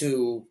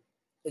to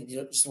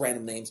just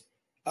random names.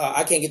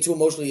 I can't get too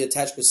emotionally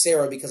attached with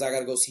Sarah because I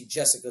got to go see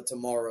Jessica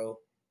tomorrow.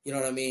 You know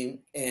what I mean?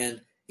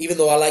 And even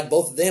though I like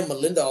both of them,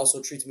 Melinda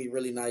also treats me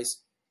really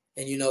nice.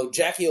 And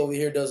Jackie over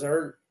here does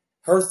her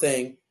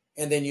thing,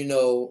 and then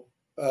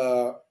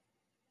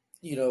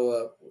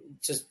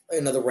just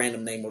another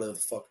random name, whatever the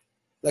fuck.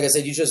 Like I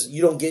said,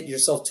 you don't get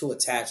yourself too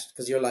attached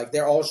because you're like,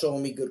 they're all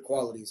showing me good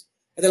qualities.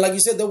 And then, like you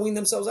said, they'll wean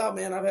themselves out,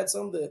 man. I've had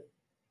some that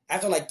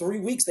after like 3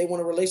 weeks, they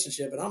want a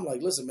relationship. And I'm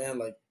like, listen, man,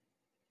 like,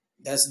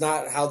 that's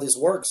not how this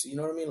works. You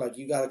know what I mean? Like,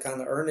 you got to kind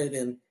of earn it.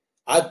 And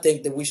I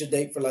think that we should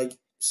date for like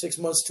 6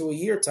 months to a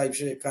year type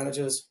shit, kind of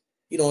just,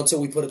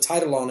 until we put a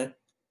title on it.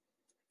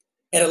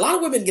 And a lot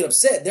of women get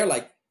upset. They're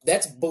like,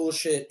 that's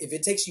bullshit. If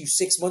it takes you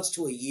 6 months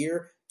to a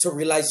year to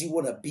realize you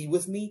want to be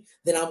with me,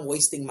 then I'm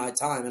wasting my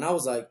time. And I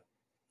was like,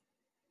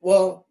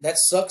 well, that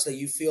sucks that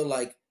you feel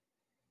like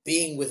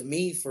being with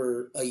me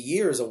for a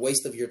year is a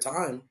waste of your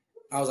time.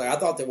 I was like, I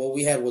thought that what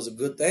we had was a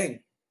good thing.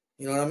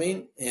 You know what I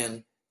mean?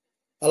 And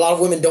a lot of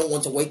women don't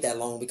want to wait that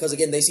long because,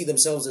 again, they see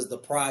themselves as the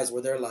prize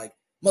where they're like,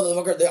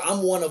 motherfucker,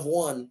 I'm one of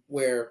one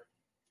where,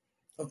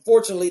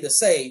 unfortunately to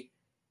say,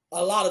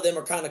 a lot of them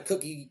are kind of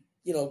cookie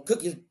little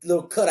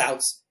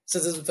cutouts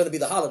since this is going to be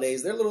the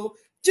holidays. They're little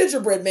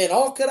gingerbread men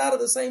all cut out of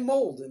the same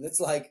mold. And it's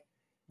like,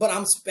 but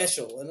I'm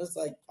special. And it's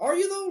like, are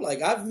you though?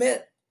 Like I've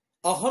met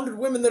 100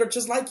 women that are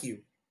just like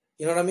you.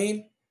 You know what I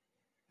mean?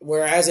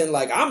 Whereas in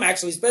like, I'm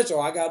actually special.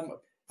 I got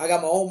my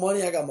own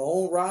money. I got my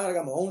own ride. I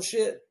got my own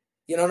shit.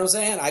 You know what I'm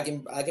saying? I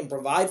can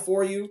provide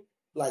for you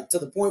like to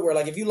the point where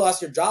like, if you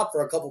lost your job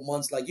for a couple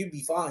months, like you'd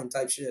be fine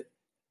type shit.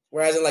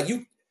 Whereas in like,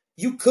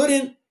 you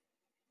couldn't,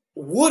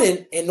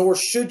 wouldn't, and nor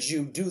should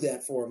you do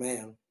that for a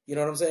man. You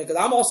know what I'm saying? Cause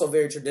I'm also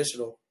very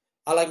traditional.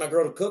 I like my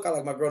girl to cook. I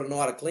like my girl to know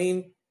how to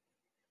clean.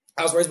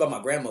 I was raised by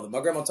my grandmother.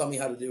 My grandma taught me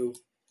how to do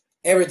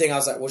everything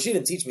outside. Well, she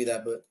didn't teach me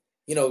that, but,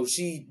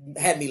 she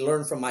had me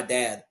learn from my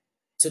dad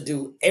to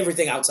do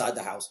everything outside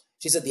the house.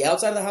 She said the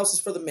outside of the house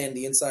is for the men.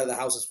 The inside of the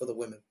house is for the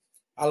women.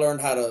 I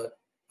learned how to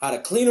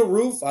clean a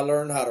roof. I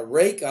learned how to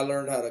rake. I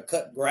learned how to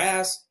cut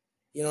grass.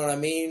 You know what I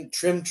mean?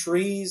 Trim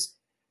trees.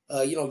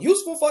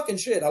 Useful fucking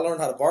shit. I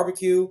learned how to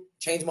barbecue,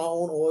 change my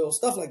own oil,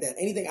 stuff like that.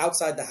 Anything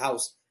outside the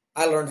house,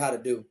 I learned how to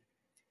do.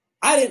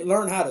 I didn't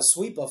learn how to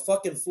sweep a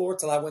fucking floor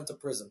till I went to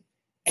prison.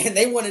 And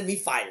they wanted me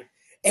fired.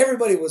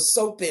 Everybody was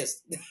so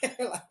pissed.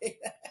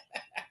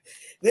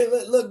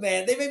 Look,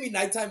 man, they made me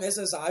nighttime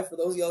SSI for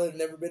those of y'all that have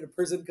never been to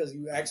prison because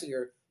you actually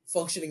are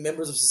functioning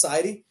members of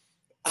society.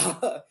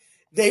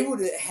 They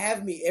would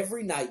have me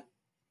every night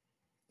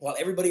while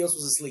everybody else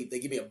was asleep. They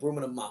give me a broom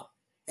and a mop.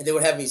 And they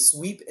would have me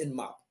sweep and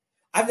mop.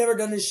 I've never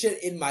done this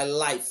shit in my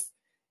life.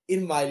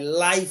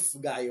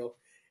 Gallo.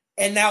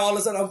 And now all of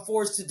a sudden I'm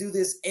forced to do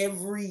this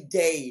every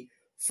day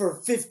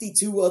for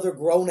 52 other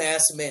grown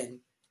ass men.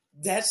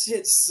 That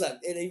shit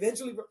sucked. And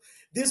eventually,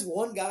 this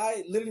one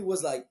guy literally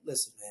was like,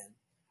 listen, man,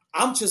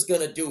 I'm just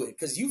going to do it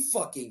because you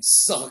fucking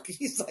suck.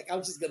 He's like, I'm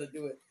just going to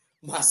do it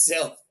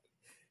myself.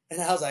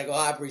 And I was like, oh,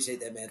 I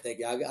appreciate that, man. Thank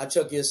you. I'll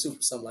chuck you a soup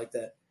or something like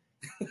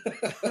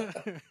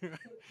that.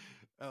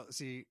 Oh,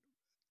 see,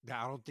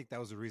 I don't think that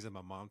was the reason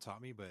my mom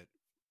taught me, but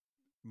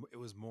it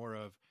was more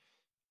of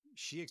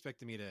she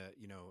expected me to,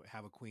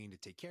 have a queen to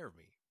take care of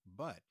me,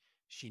 but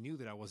she knew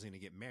that I wasn't going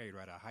to get married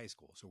right out of high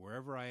school. So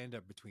wherever I end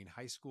up between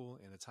high school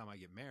and the time I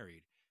get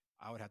married,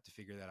 I would have to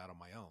figure that out on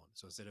my own.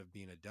 So instead of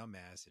being a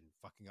dumbass and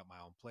fucking up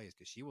my own place,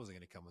 because she wasn't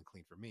going to come and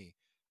clean for me,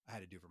 I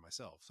had to do it for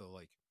myself. So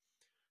like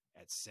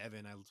at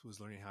 7, I was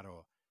learning how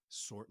to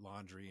sort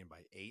laundry, and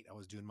by 8, I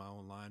was doing my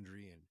own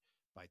laundry, and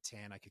by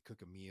 10, I could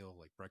cook a meal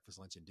like breakfast,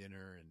 lunch, and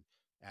dinner, and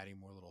adding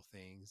more little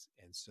things.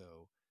 And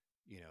so,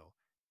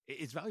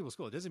 it's valuable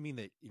skill. It doesn't mean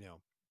that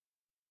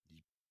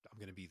I'm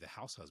going to be the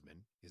house husband.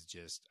 It's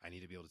just I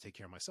need to be able to take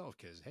care of myself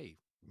because hey,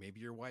 maybe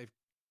your wife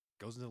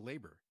goes into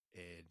labor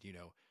and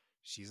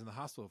she's in the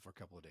hospital for a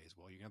couple of days.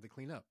 Well, you're going to have to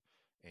clean up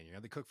and you're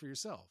going to have to cook for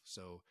yourself.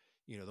 So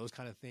those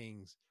kind of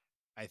things.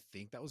 I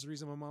think that was the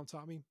reason my mom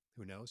taught me.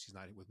 Who knows? She's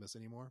not with us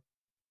anymore.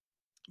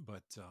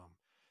 But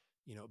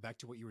back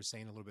to what you were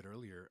saying a little bit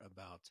earlier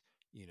about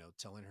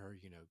telling her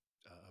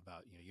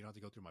about you don't have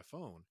to go through my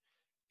phone.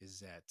 Is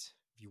that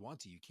if you want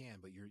to, you can,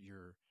 but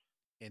you're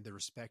in the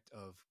respect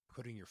of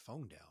putting your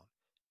phone down.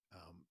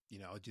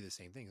 I would do the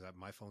same thing.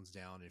 My phone's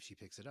down, and if she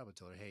picks it up, I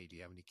tell her, "Hey, do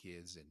you have any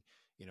kids?" And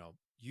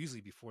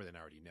usually before then, I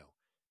already know.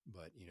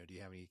 But do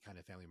you have any kind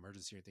of family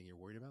emergency or anything you're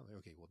worried about? Like,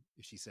 okay, well,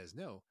 if she says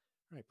no, all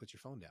right, put your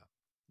phone down.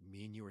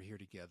 Me and you are here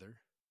together.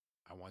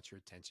 I want your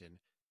attention,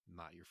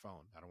 not your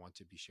phone. I don't want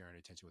to be sharing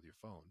attention with your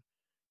phone.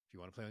 If you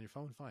want to play on your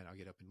phone, fine. I'll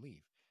get up and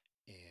leave.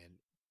 And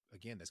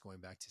again, that's going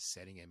back to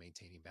setting and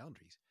maintaining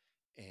boundaries.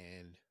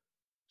 And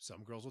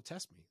some girls will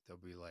test me. They'll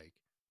be like,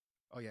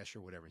 oh yeah,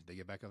 sure, whatever. They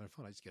get back on their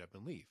phone. I just get up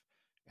and leave.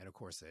 And of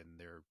course, then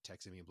they're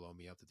texting me and blowing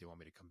me up that they want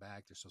me to come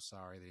back. They're so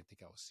sorry. They didn't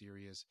think I was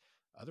serious.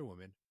 Other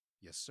women,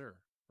 yes, sir.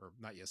 Or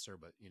not yes, sir,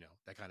 but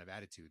that kind of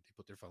attitude. They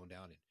put their phone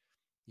down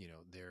and,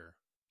 they're,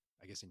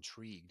 I guess,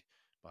 intrigued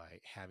by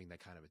having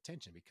that kind of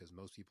attention because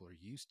most people are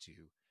used to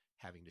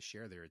having to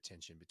share their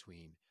attention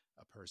between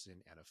a person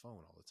and a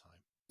phone all the time.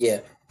 Yeah,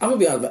 I'm gonna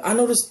be honest. I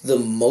noticed the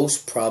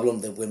most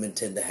problem that women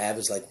tend to have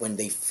is like when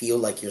they feel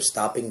like you're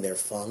stopping their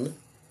fun.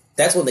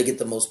 That's when they get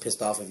the most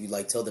pissed off if you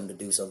like tell them to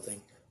do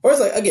something. Or it's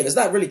like again, it's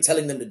not really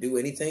telling them to do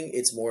anything.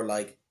 It's more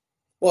like,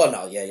 well,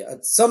 no, yeah.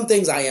 Some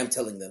things I am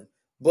telling them,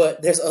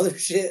 but there's other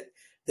shit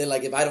that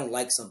like if I don't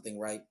like something,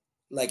 right?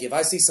 Like if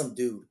I see some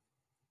dude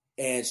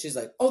and she's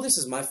like, "Oh, this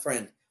is my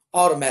friend,"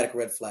 automatic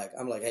red flag.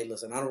 I'm like, "Hey,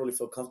 listen, I don't really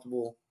feel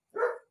comfortable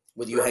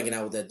with you hanging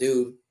out with that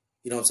dude."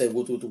 You know what I'm saying?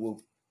 Whoop, whoop,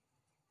 whoop.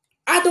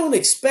 I don't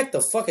expect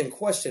a fucking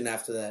question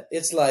after that.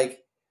 It's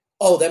like,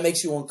 oh, that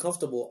makes you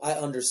uncomfortable. I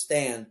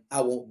understand.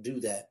 I won't do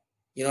that.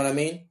 You know what I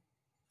mean?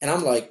 And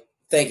I'm like,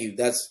 thank you.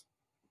 That's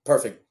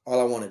perfect. All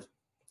I wanted.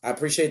 I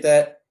appreciate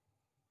that.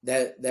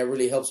 That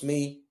really helps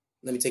me.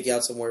 Let me take you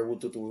out somewhere.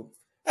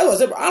 I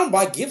don't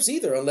buy gifts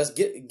either unless,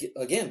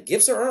 again,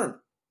 gifts are earned.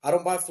 I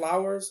don't buy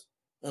flowers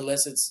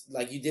unless it's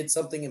like you did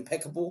something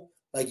impeccable.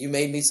 Like you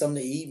made me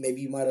something to eat.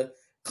 Maybe you might have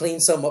clean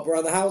something up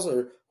around the house,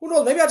 or who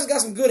knows? Maybe I just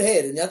got some good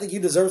head, and I think you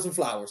deserve some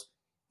flowers.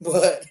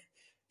 But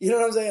you know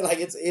what I'm saying? Like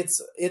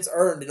it's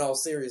earned in all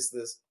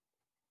seriousness,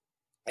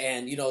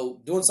 and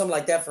doing something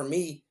like that for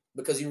me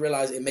because you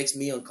realize it makes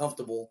me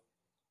uncomfortable,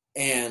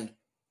 and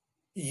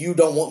you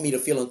don't want me to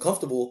feel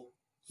uncomfortable.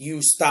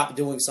 You stop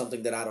doing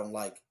something that I don't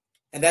like,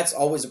 and that's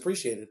always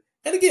appreciated.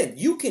 And again,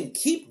 you can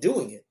keep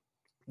doing it,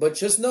 but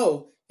just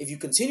know if you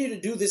continue to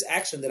do this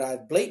action that I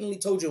blatantly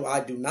told you I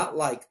do not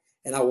like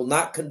and I will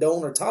not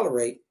condone or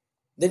tolerate,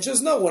 then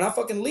just know when I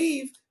fucking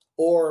leave,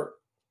 or,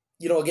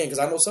 again, because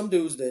I know some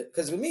dudes that,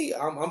 because with me,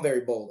 I'm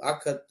very bold. I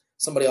cut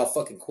somebody off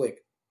fucking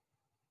quick.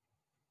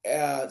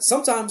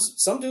 Sometimes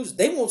some dudes,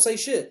 they won't say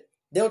shit.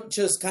 They'll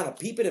just kind of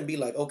peep it and be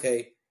like,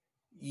 okay,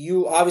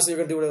 you obviously are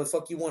going to do whatever the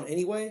fuck you want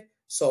anyway,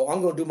 so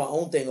I'm going to do my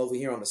own thing over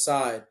here on the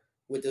side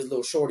with this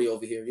little shorty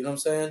over here. You know what I'm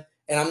saying?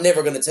 And I'm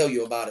never going to tell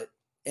you about it.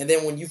 And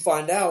then when you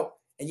find out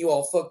and you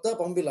all fucked up,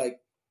 I'm going to be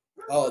like,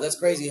 oh, that's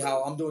crazy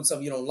how I'm doing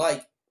something you don't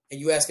like and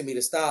you asking me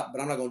to stop,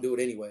 but I'm not going to do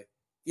it anyway.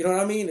 You know what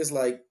I mean? It's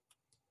like,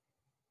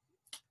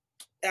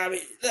 I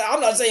mean, I'm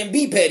not saying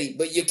be petty,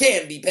 but you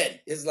can be petty.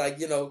 It's like,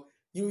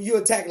 you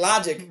attack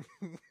logic.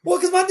 Well,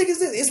 because my thing is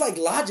this, it's like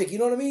logic, you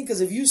know what I mean?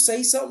 Because if you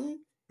say something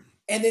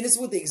and then it's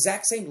with the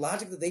exact same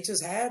logic that they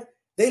just had,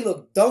 they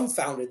look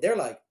dumbfounded. They're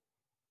like,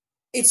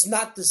 it's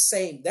not the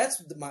same.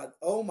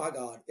 Oh my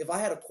God. If I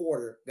had a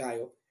quarter,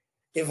 Gaio,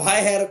 if I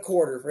had a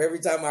quarter for every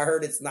time I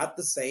heard it's not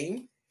the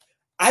same,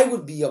 I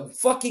would be a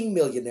fucking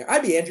millionaire.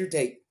 I'd be Andrew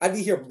Tate. I'd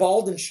be here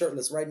bald and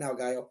shirtless right now,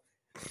 Gaio.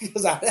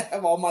 Because I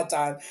have all my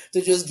time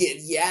to just get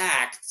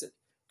yacked.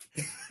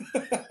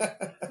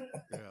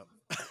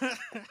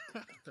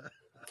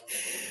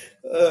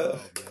 Oh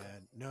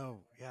man, no,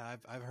 yeah,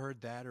 I've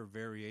heard that or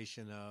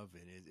variation of,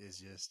 and it's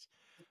just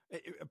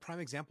A prime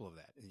example of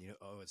that,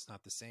 oh, it's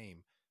not the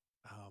same.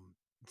 Um,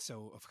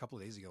 so a couple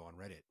of days ago on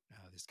Reddit,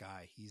 this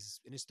guy, he's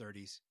in his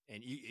 30s,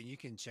 and you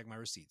can check my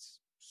receipts.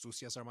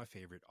 Sucias are my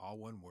favorite, all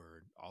one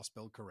word, all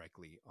spelled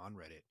correctly on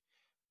Reddit.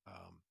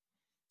 Um,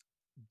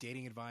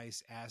 Dating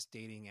advice, ask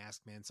dating,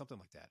 ask men, something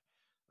like that.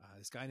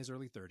 This guy in his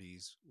early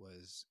 30s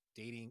was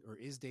dating or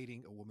is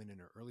dating a woman in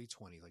her early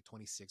 20s, like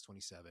 26,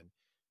 27,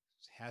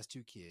 has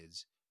two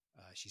kids.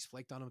 She's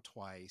flaked on him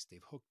twice.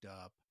 They've hooked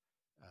up.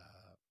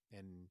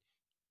 And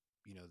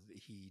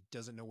he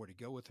doesn't know where to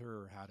go with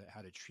her, or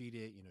how to treat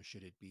it.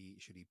 Should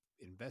he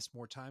invest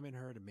more time in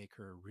her to make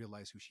her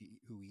realize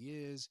who he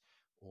is,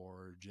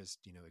 or just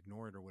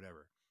ignore it or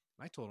whatever.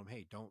 And I told him,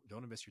 hey, don't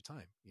invest your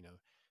time.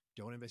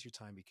 Don't invest your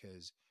time,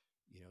 because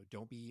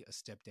don't be a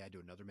stepdad to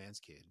another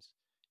man's kids.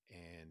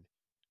 And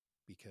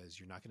because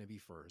you're not going to be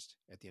first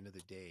at the end of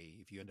the day,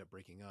 if you end up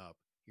breaking up,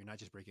 you're not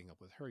just breaking up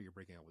with her, you're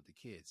breaking up with the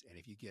kids. And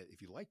if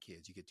you like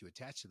kids, you get too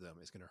attached to them,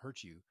 it's going to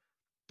hurt you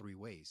three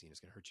ways.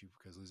 It's going to hurt you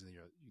because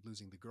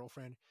losing the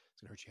girlfriend.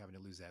 It's going to hurt you having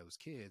to lose those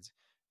kids,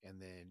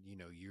 and then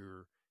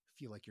you're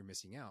feel like you're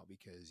missing out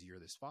because you're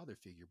this father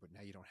figure, but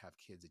now you don't have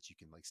kids that you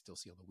can like still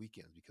see on the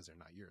weekends because they're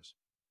not yours.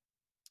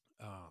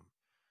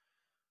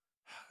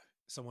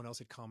 Someone else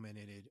had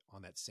commented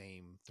on that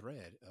same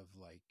thread of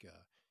like,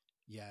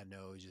 yeah,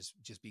 no,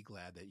 just be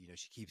glad that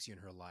she keeps you in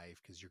her life,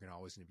 because you're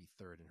always going to be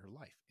third in her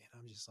life. And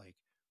I'm just like,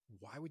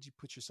 why would you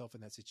put yourself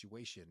in that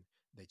situation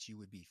that you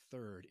would be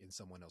third in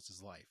someone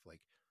else's life?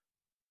 Like,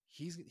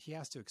 he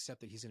has to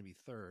accept that he's going to be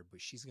third,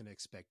 but she's going to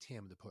expect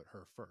him to put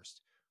her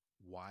first.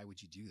 Why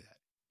would you do that?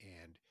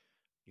 And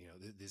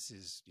this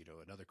is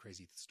another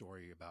crazy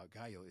story about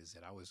Gallo, is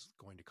that I was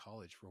going to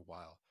college for a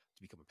while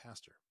to become a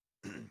pastor.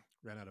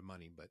 Ran out of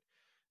money, but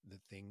the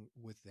thing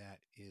with that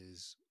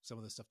is some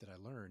of the stuff that I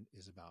learned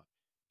is about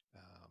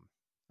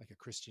like a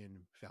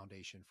Christian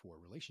foundation for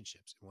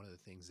relationships. And one of the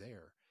things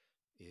there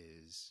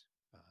is,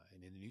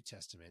 and in the New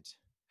Testament,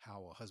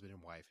 how a husband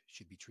and wife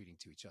should be treating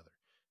to each other.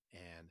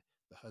 And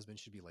the husband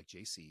should be like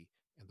JC,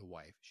 and the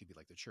wife should be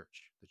like the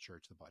church,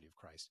 the body of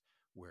Christ,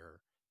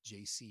 where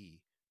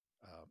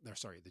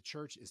the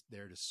church is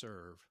there to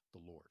serve the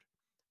Lord.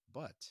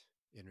 But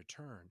in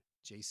return,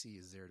 JC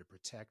is there to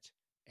protect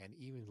and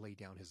even lay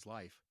down his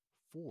life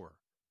for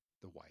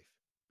the wife,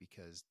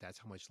 because that's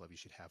how much love you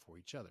should have for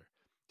each other.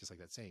 Just like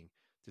that saying,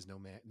 there's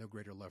no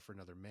greater love for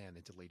another man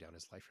than to lay down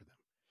his life for them.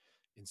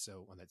 And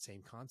so on that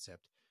same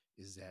concept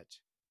is that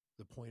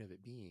the point of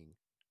it being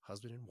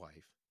husband and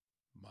wife,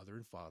 mother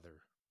and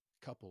father,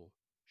 couple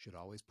should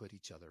always put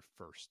each other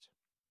first,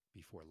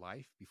 before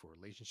life, before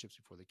relationships,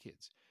 before the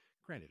kids.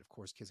 Granted, of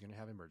course, kids are going to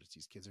have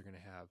emergencies. Kids are going to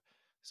have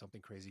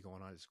something crazy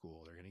going on at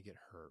school. They're going to get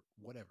hurt,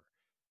 whatever.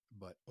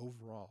 But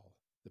overall,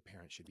 the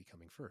parent should be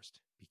coming first,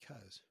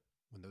 because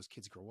when those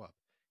kids grow up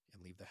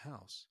and leave the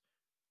house,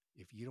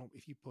 if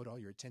you put all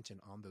your attention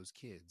on those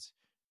kids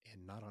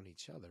and not on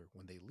each other,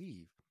 when they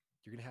leave,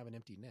 you're going to have an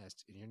empty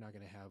nest, and you're not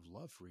going to have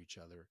love for each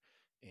other.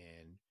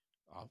 And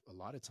a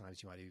lot of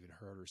times you might have even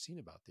heard or seen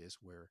about this,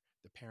 where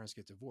the parents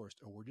get divorced,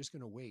 or we're just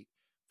going to wait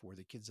for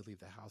the kids to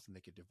leave the house and they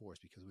get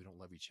divorced because we don't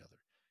love each other.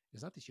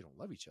 It's not that you don't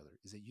love each other,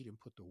 it's that you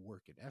didn't put the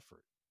work and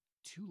effort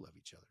to love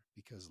each other,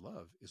 because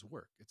love is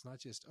work. It's not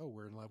just, oh,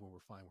 we're in love when we're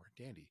fine,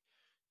 we're dandy.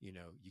 You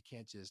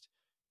can't just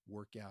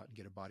work out and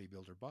get a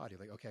bodybuilder body.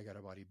 Like, okay, I got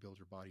a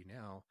bodybuilder body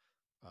now.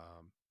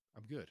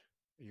 I'm good.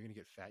 You're going to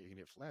get fat. You're going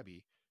to get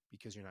flabby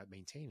because you're not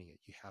maintaining it.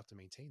 You have to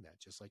maintain that,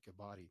 just like a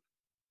body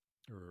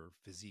or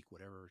physique,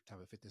 whatever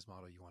type of fitness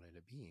model you want to end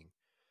up being.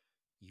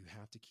 You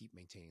have to keep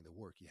maintaining the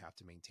work. You have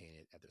to maintain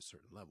it at a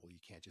certain level. You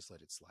can't just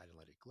let it slide and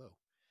let it glow.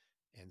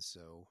 And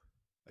so,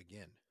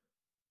 again,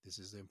 this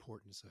is the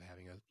importance of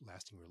having a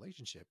lasting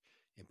relationship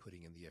and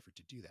putting in the effort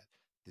to do that.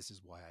 This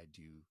is why I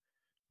do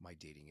my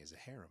dating as a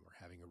harem, or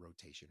having a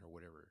rotation, or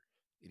whatever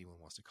anyone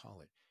wants to call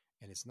it.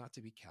 And it's not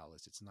to be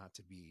callous. It's not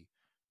to be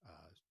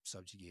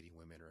subjugating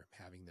women or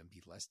having them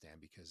be less than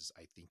because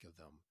I think of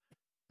them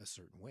a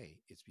certain way.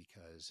 It's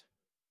because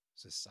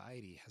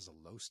society has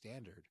a low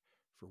standard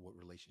for what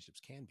relationships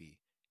can be,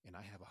 and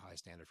I have a high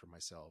standard for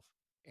myself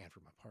and for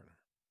my partner.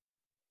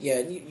 Yeah,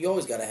 and you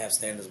always got to have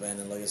standards, man.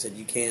 And like I said,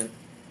 you can't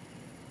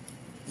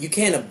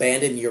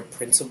abandon your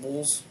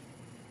principles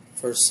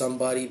for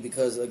somebody,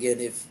 because again,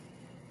 if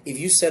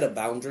you set a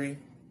boundary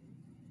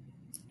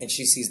and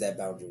she sees that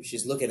boundary,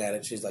 she's looking at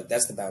it, she's like,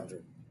 that's the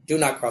boundary. Do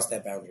not cross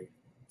that boundary.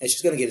 And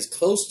she's going to get as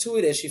close to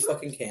it as she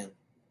fucking can.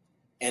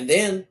 And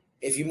then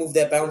if you move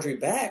that boundary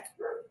back,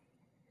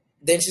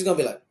 then she's going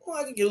to be like, oh,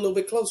 I can get a little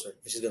bit closer.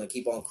 And she's going to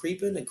keep on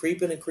creeping and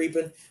creeping and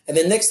creeping. And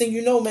then next thing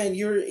you know, man,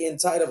 you're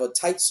inside of a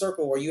tight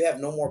circle where you have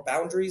no more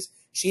boundaries.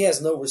 She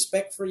has no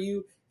respect for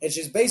you. And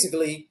she's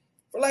basically,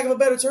 for lack of a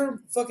better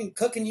term, fucking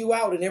cucking you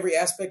out in every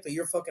aspect of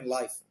your fucking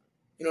life.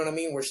 You know what I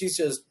mean? Where she's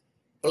just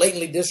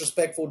blatantly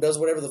disrespectful, does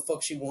whatever the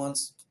fuck she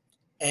wants.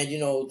 And,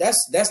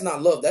 that's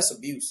not love. That's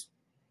abuse.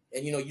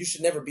 And, you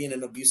should never be in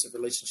an abusive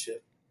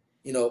relationship.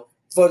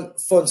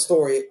 Fun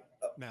story.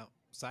 Now,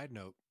 side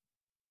note,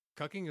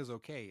 cucking is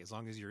okay as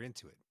long as you're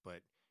into it,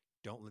 but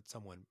Don't let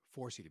someone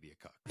force you to be a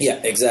cuck.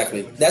 Yeah,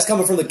 exactly. That's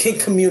coming from the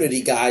kink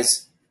community,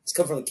 guys. It's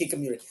coming from the kink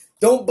community.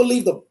 Don't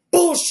believe the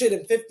bullshit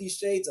in 50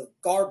 Shades of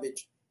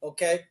garbage,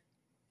 okay?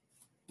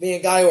 Me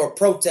and Guy are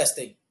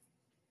protesting.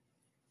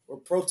 We're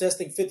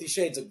protesting 50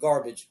 Shades of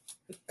garbage.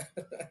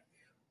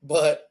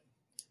 But,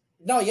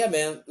 no, yeah,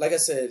 man. Like I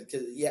said,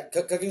 yeah,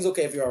 cucking's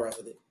okay if you're all right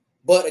with it.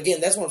 But,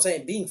 again, that's what I'm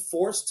saying. Being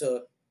forced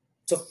to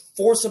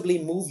forcibly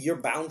move your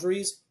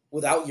boundaries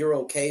without your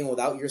okay and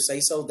without your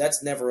say-so,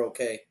 that's never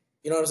okay.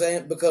 You know what I'm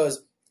saying?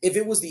 Because if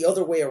it was the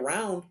other way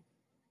around,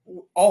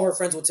 all her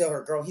friends would tell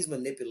her, "Girl, he's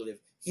manipulative.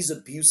 He's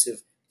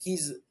abusive.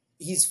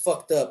 He's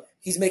fucked up.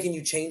 He's making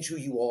you change who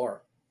you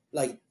are.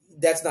 Like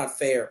that's not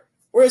fair."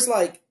 Whereas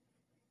like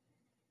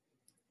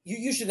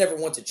you should never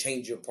want to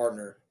change your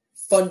partner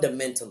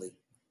fundamentally,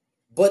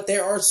 but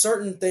there are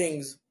certain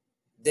things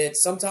that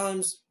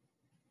sometimes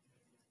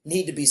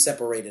need to be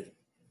separated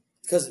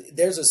because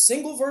there's a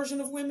single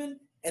version of women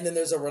and then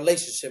there's a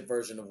relationship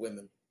version of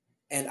women,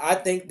 and I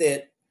think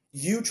that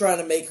you trying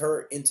to make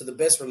her into the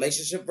best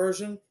relationship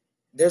version,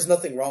 there's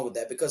nothing wrong with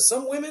that because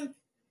some women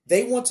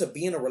they want to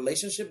be in a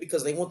relationship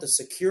because they want the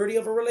security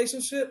of a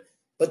relationship,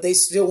 but they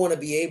still want to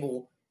be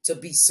able to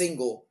be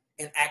single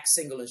and act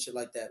single and shit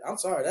like that. I'm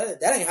sorry,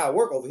 that ain't how it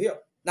work over here.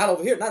 Not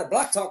over here. Not at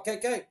Block Talk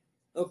KK.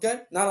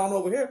 Okay, not on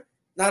over here.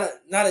 Not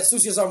at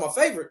Sushi's are my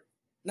favorite.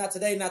 Not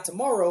today. Not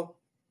tomorrow.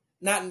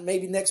 Not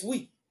maybe next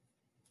week.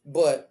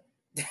 But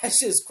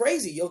that's just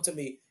crazy, yo. To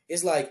me,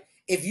 it's like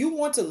if you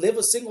want to live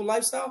a single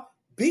lifestyle,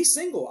 be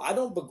single. I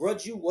don't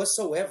begrudge you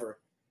whatsoever.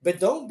 But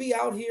don't be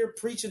out here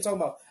preaching, talking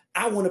about,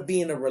 I want to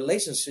be in a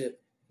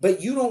relationship,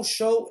 but you don't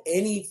show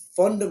any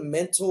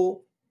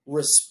fundamental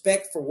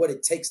respect for what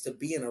it takes to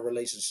be in a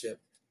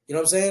relationship. You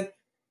know what I'm saying?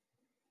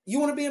 You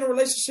want to be in a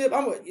relationship?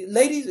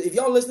 Ladies, if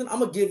y'all listening, I'm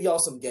going to give y'all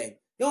some game.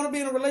 You want to be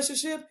in a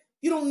relationship?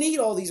 You don't need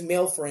all these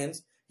male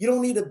friends. You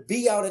don't need to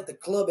be out at the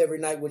club every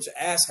night with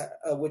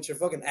your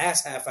fucking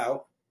ass half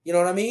out. You know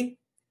what I mean?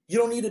 You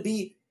don't need to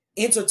be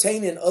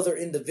entertaining other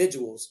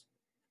individuals.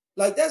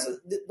 Like that's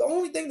the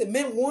only thing that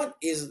men want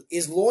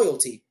is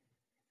loyalty.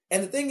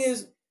 And the thing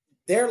is,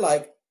 they're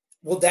like,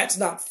 well, that's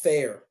not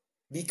fair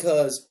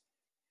because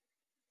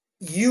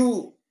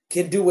you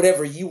can do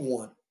whatever you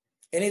want.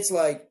 And it's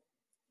like,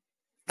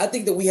 I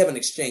think that we have an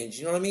exchange.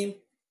 You know what I mean?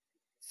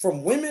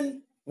 From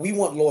women, we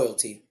want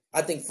loyalty,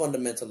 I think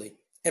fundamentally.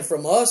 And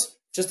from us,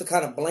 just to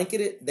kind of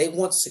blanket it, they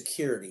want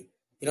security.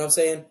 You know what I'm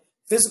saying?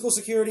 Physical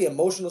security,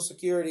 emotional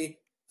security,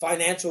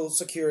 financial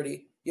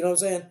security. You know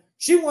what I'm saying?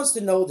 She wants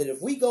to know that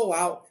if we go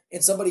out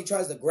and somebody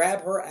tries to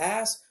grab her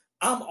ass,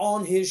 I'm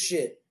on his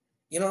shit.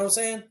 You know what I'm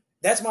saying?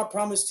 That's my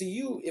promise to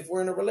you if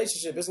we're in a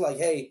relationship. It's like,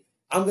 hey,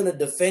 I'm going to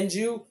defend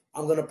you.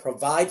 I'm going to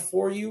provide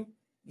for you.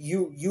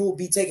 You will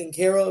be taken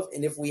care of.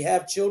 And if we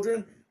have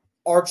children,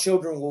 our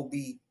children will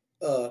be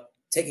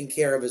taken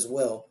care of as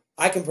well.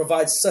 I can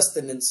provide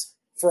sustenance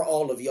for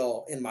all of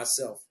y'all and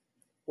myself.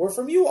 Or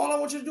from you, all I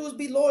want you to do is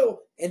be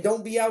loyal and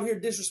don't be out here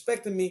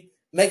disrespecting me,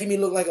 making me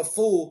look like a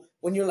fool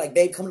when you're like,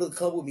 babe, come to the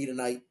club with me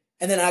tonight.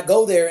 And then I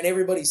go there and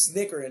everybody's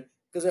snickering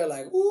because they're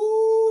like,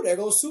 ooh, there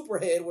goes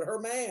Superhead with her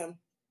man.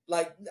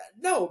 Like,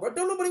 no, bro,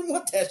 don't nobody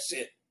want that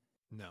shit.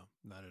 No,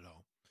 not at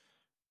all.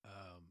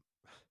 Um,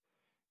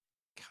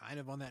 kind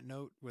of on that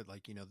note with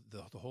like,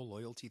 the whole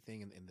loyalty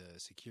thing and the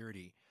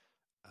security,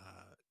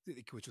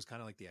 which was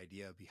kind of like the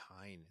idea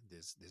behind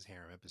this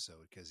harem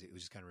episode, because it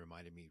was just kind of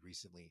reminded me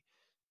recently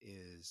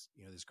is,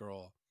 this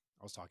girl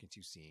I was talking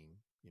to, seeing,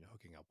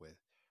 hooking up with,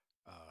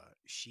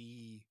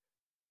 she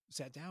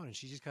sat down and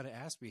she just kind of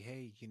asked me,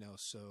 hey,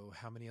 so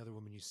how many other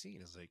women you seen?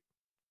 I was like,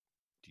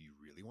 do you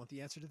really want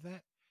the answer to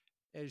that?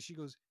 And she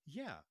goes,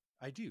 yeah,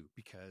 I do.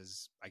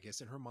 Because I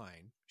guess in her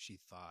mind, she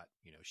thought,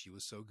 she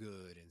was so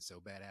good and so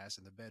badass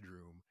in the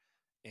bedroom,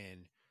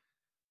 and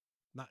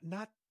not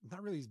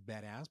really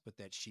badass, but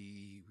that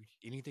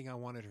anything I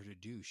wanted her to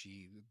do,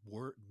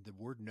 the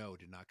word no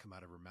did not come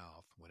out of her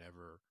mouth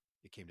whenever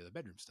it came to the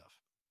bedroom stuff.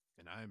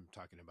 And I'm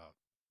talking about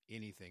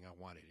anything I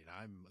wanted. And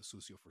I'm a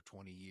socio for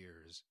 20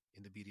 years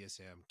in the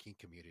BDSM kink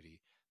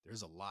community.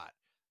 There's a lot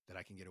that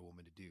I can get a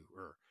woman to do,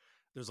 or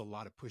there's a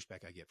lot of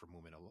pushback I get from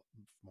women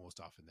most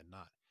often than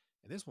not.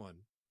 And this one,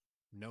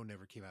 no,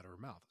 never came out of her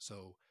mouth.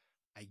 So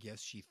I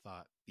guess she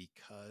thought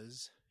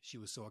because she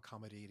was so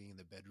accommodating in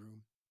the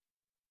bedroom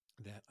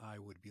that I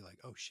would be like,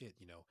 oh shit,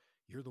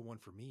 you're the one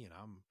for me, and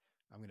I'm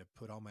going to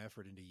put all my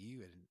effort into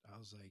you. And I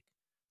was like,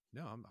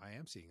 no, I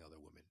am seeing other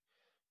women.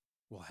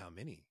 Well, how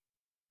many?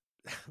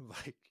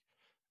 Like,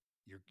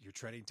 you're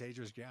treading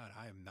dangerous ground.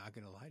 I am not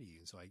going to lie to you.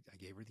 And so I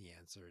gave her the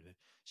answer, and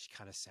she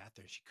kind of sat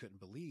there. She couldn't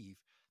believe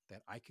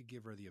that I could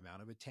give her the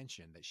amount of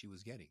attention that she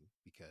was getting,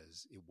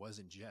 because it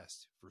wasn't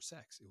just for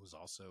sex. It was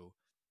also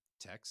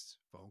texts,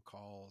 phone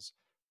calls,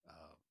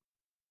 uh,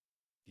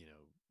 you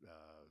know,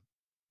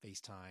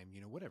 FaceTime,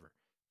 whatever.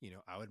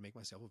 I would make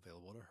myself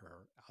available to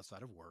her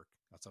outside of work,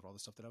 outside of all the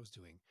stuff that I was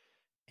doing.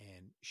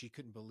 And she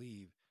couldn't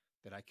believe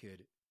that I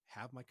could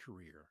have my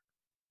career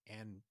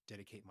and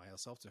dedicate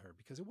myself to her,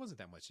 because it wasn't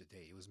that much a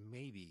day. It was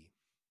maybe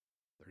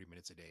 30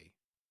 minutes a day,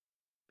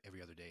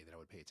 every other day, that I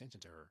would pay attention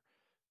to her.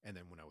 and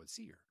then when I would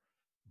see her.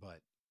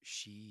 But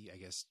she, I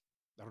guess,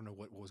 I don't know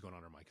what was going on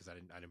in her mind because I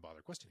didn't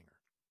bother questioning her.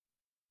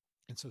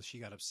 And so she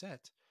got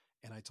upset,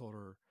 and I told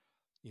her,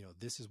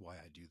 this is why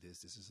I do this.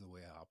 This is the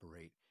way I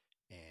operate.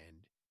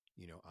 And,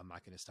 I'm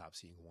not going to stop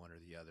seeing one or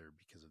the other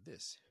because of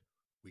this.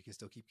 We can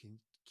still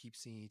keep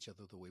seeing each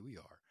other the way we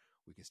are.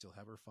 We can still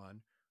have our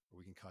fun, or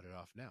we can cut it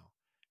off now.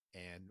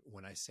 And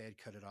when I said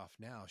cut it off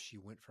now, she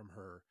went from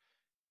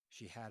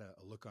she had a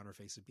look on her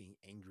face of being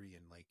angry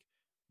and like,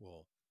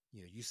 well,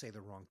 you say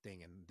the wrong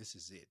thing and this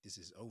is it. This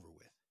is over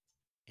with.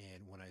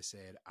 And when I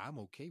said, I'm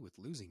okay with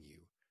losing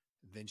you,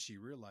 then she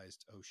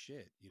realized, oh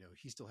shit,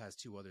 he still has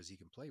two others he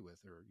can play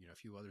with, or, a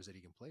few others that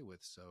he can play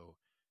with. So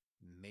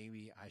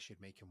maybe I should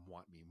make him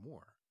want me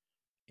more.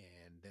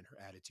 And then her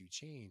attitude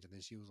changed. And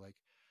then she was like,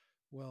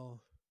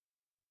 well,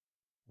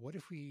 what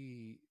if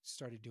we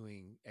started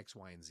doing X,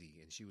 Y, and Z?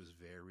 And she was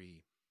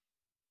very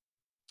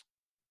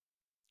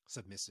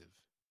submissive,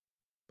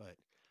 but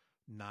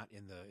not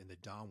in the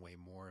Dom way,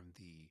 more in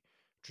the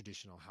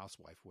traditional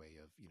housewife way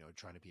of,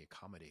 trying to be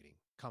accommodating.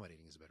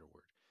 Accommodating is a better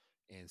word.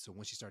 And so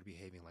when she started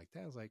behaving like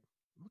that, I was like,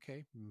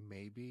 okay,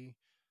 maybe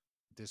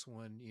this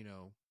one,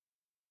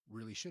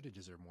 really should have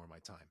deserved more of my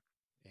time.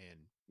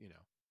 And,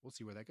 we'll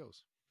see where that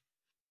goes.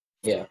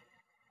 Yeah.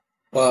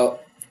 Well,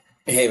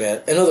 hey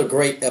man, another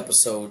great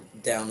episode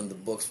down in the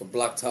books for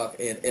Block Talk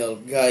and El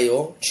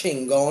Gallo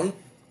Chingon.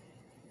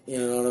 You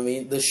know what I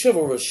mean? The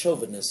chivalrous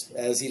chauvinist,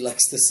 as he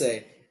likes to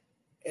say.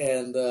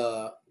 And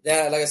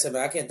yeah, like I said,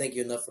 man, I can't thank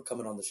you enough for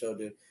coming on the show,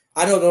 dude.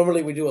 I know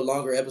normally we do a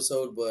longer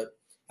episode, but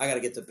I got to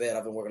get to bed.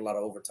 I've been working a lot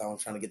of overtime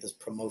trying to get this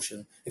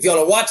promotion. If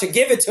y'all are watching,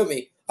 give it to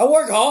me. I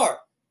work hard.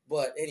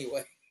 But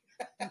anyway,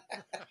 now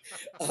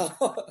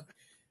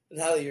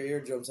that your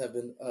eardrums have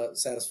been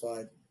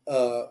satisfied,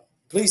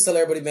 please tell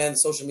everybody, man,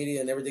 social media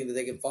and everything that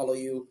they can follow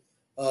you,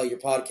 your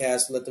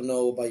podcast, let them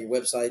know about your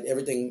website,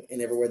 everything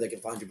and everywhere they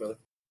can find you, brother.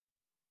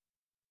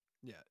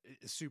 Yeah,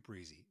 it's super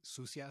easy.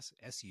 Sucias,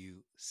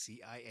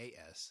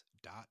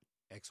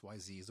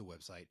 SUCIAS.xyz is the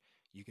website.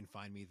 You can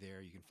find me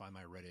there. You can find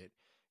my Reddit.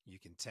 You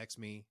can text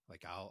me.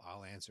 Like,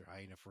 I'll answer. I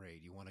ain't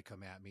afraid. You want to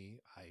come at me?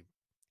 I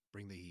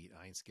bring the heat.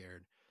 I ain't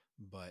scared.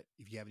 But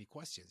if you have any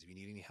questions, if you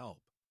need any help,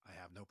 I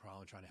have no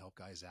problem trying to help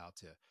guys out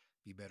to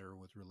be better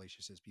with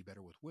relationships, be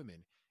better with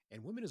women,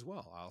 and women as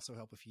well. I also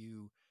help if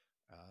you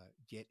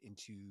get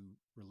into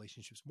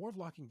relationships, more of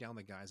locking down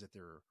the guys that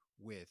they're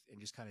with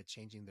and just kind of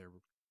changing their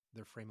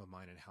frame of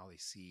mind and how they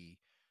see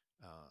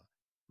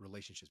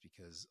relationships,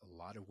 because a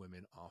lot of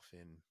women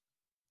often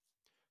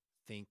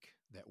think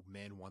that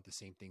men want the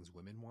same things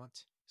women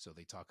want. So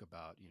they talk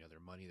about, their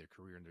money, their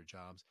career, and their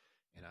jobs.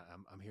 And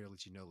I'm here to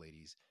let you know,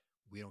 ladies,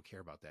 we don't care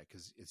about that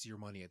because it's your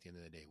money at the end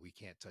of the day. We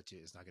can't touch it.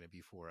 It's not going to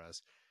be for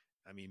us.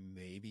 I mean,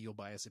 maybe you'll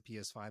buy us a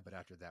PS5, but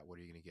after that, what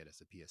are you going to get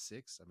us? A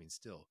PS6? I mean,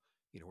 still,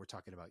 we're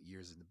talking about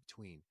years in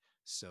between.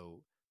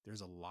 So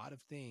there's a lot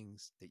of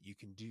things that you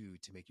can do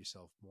to make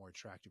yourself more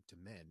attractive to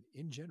men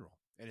in general.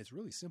 And it's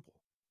really simple,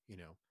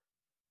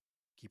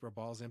 keep our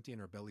balls empty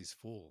and our bellies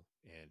full,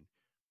 and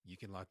you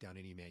can lock down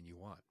any man you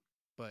want,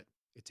 but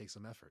it takes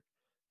some effort.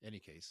 In any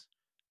case,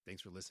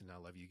 thanks for listening. I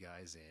love you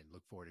guys and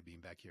look forward to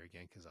being back here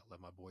again because I love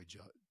my boy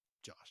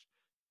Josh.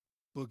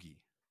 Boogie.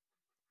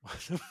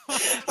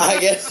 I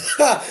guess.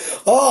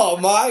 Oh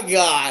my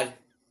God.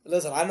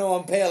 Listen, I know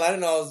I'm pale. I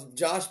didn't know I was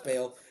Josh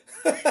pale.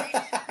 You're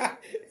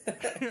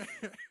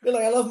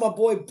like, I love my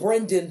boy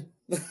Brendan.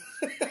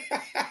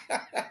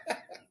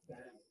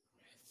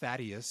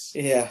 Thaddeus.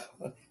 Yeah.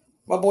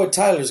 My boy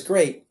Tyler's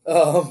great.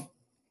 Wait,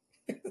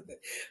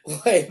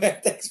 man,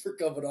 thanks for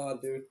coming on,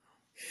 dude.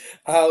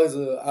 I always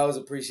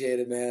appreciate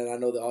it, man. I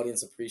know the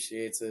audience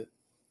appreciates it.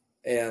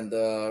 And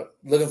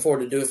looking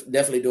forward to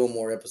definitely doing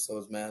more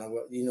episodes, man.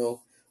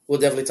 We'll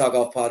definitely talk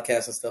off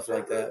podcasts and stuff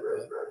like that.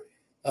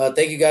 But,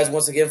 thank you guys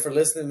once again for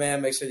listening,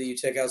 man. Make sure that you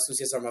check out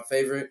Sucias Are My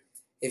Favorite.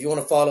 If you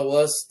want to follow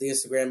us, the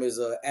Instagram is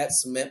at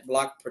Cement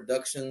Block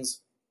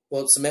Productions.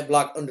 Well, Cement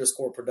Block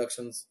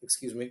 _Productions.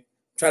 Excuse me. I'm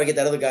trying to get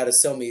that other guy to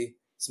sell me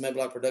Cement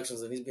Block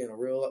Productions, and he's being a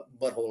real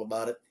butthole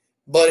about it.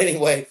 But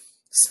anyway,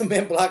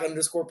 Cement Block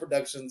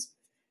 _Productions.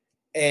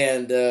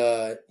 And,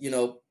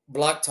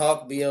 Block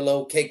Talk,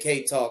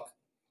 BLOKK Talk.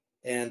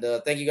 And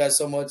thank you guys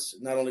so much,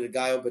 not only to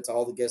Gaio, but to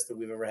all the guests that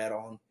we've ever had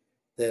on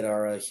that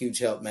are a huge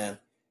help, man.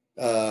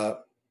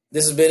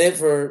 This has been it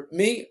for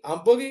me. I'm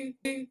Boogie.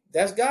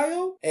 That's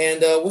Gaio.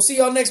 And we'll see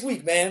y'all next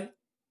week, man.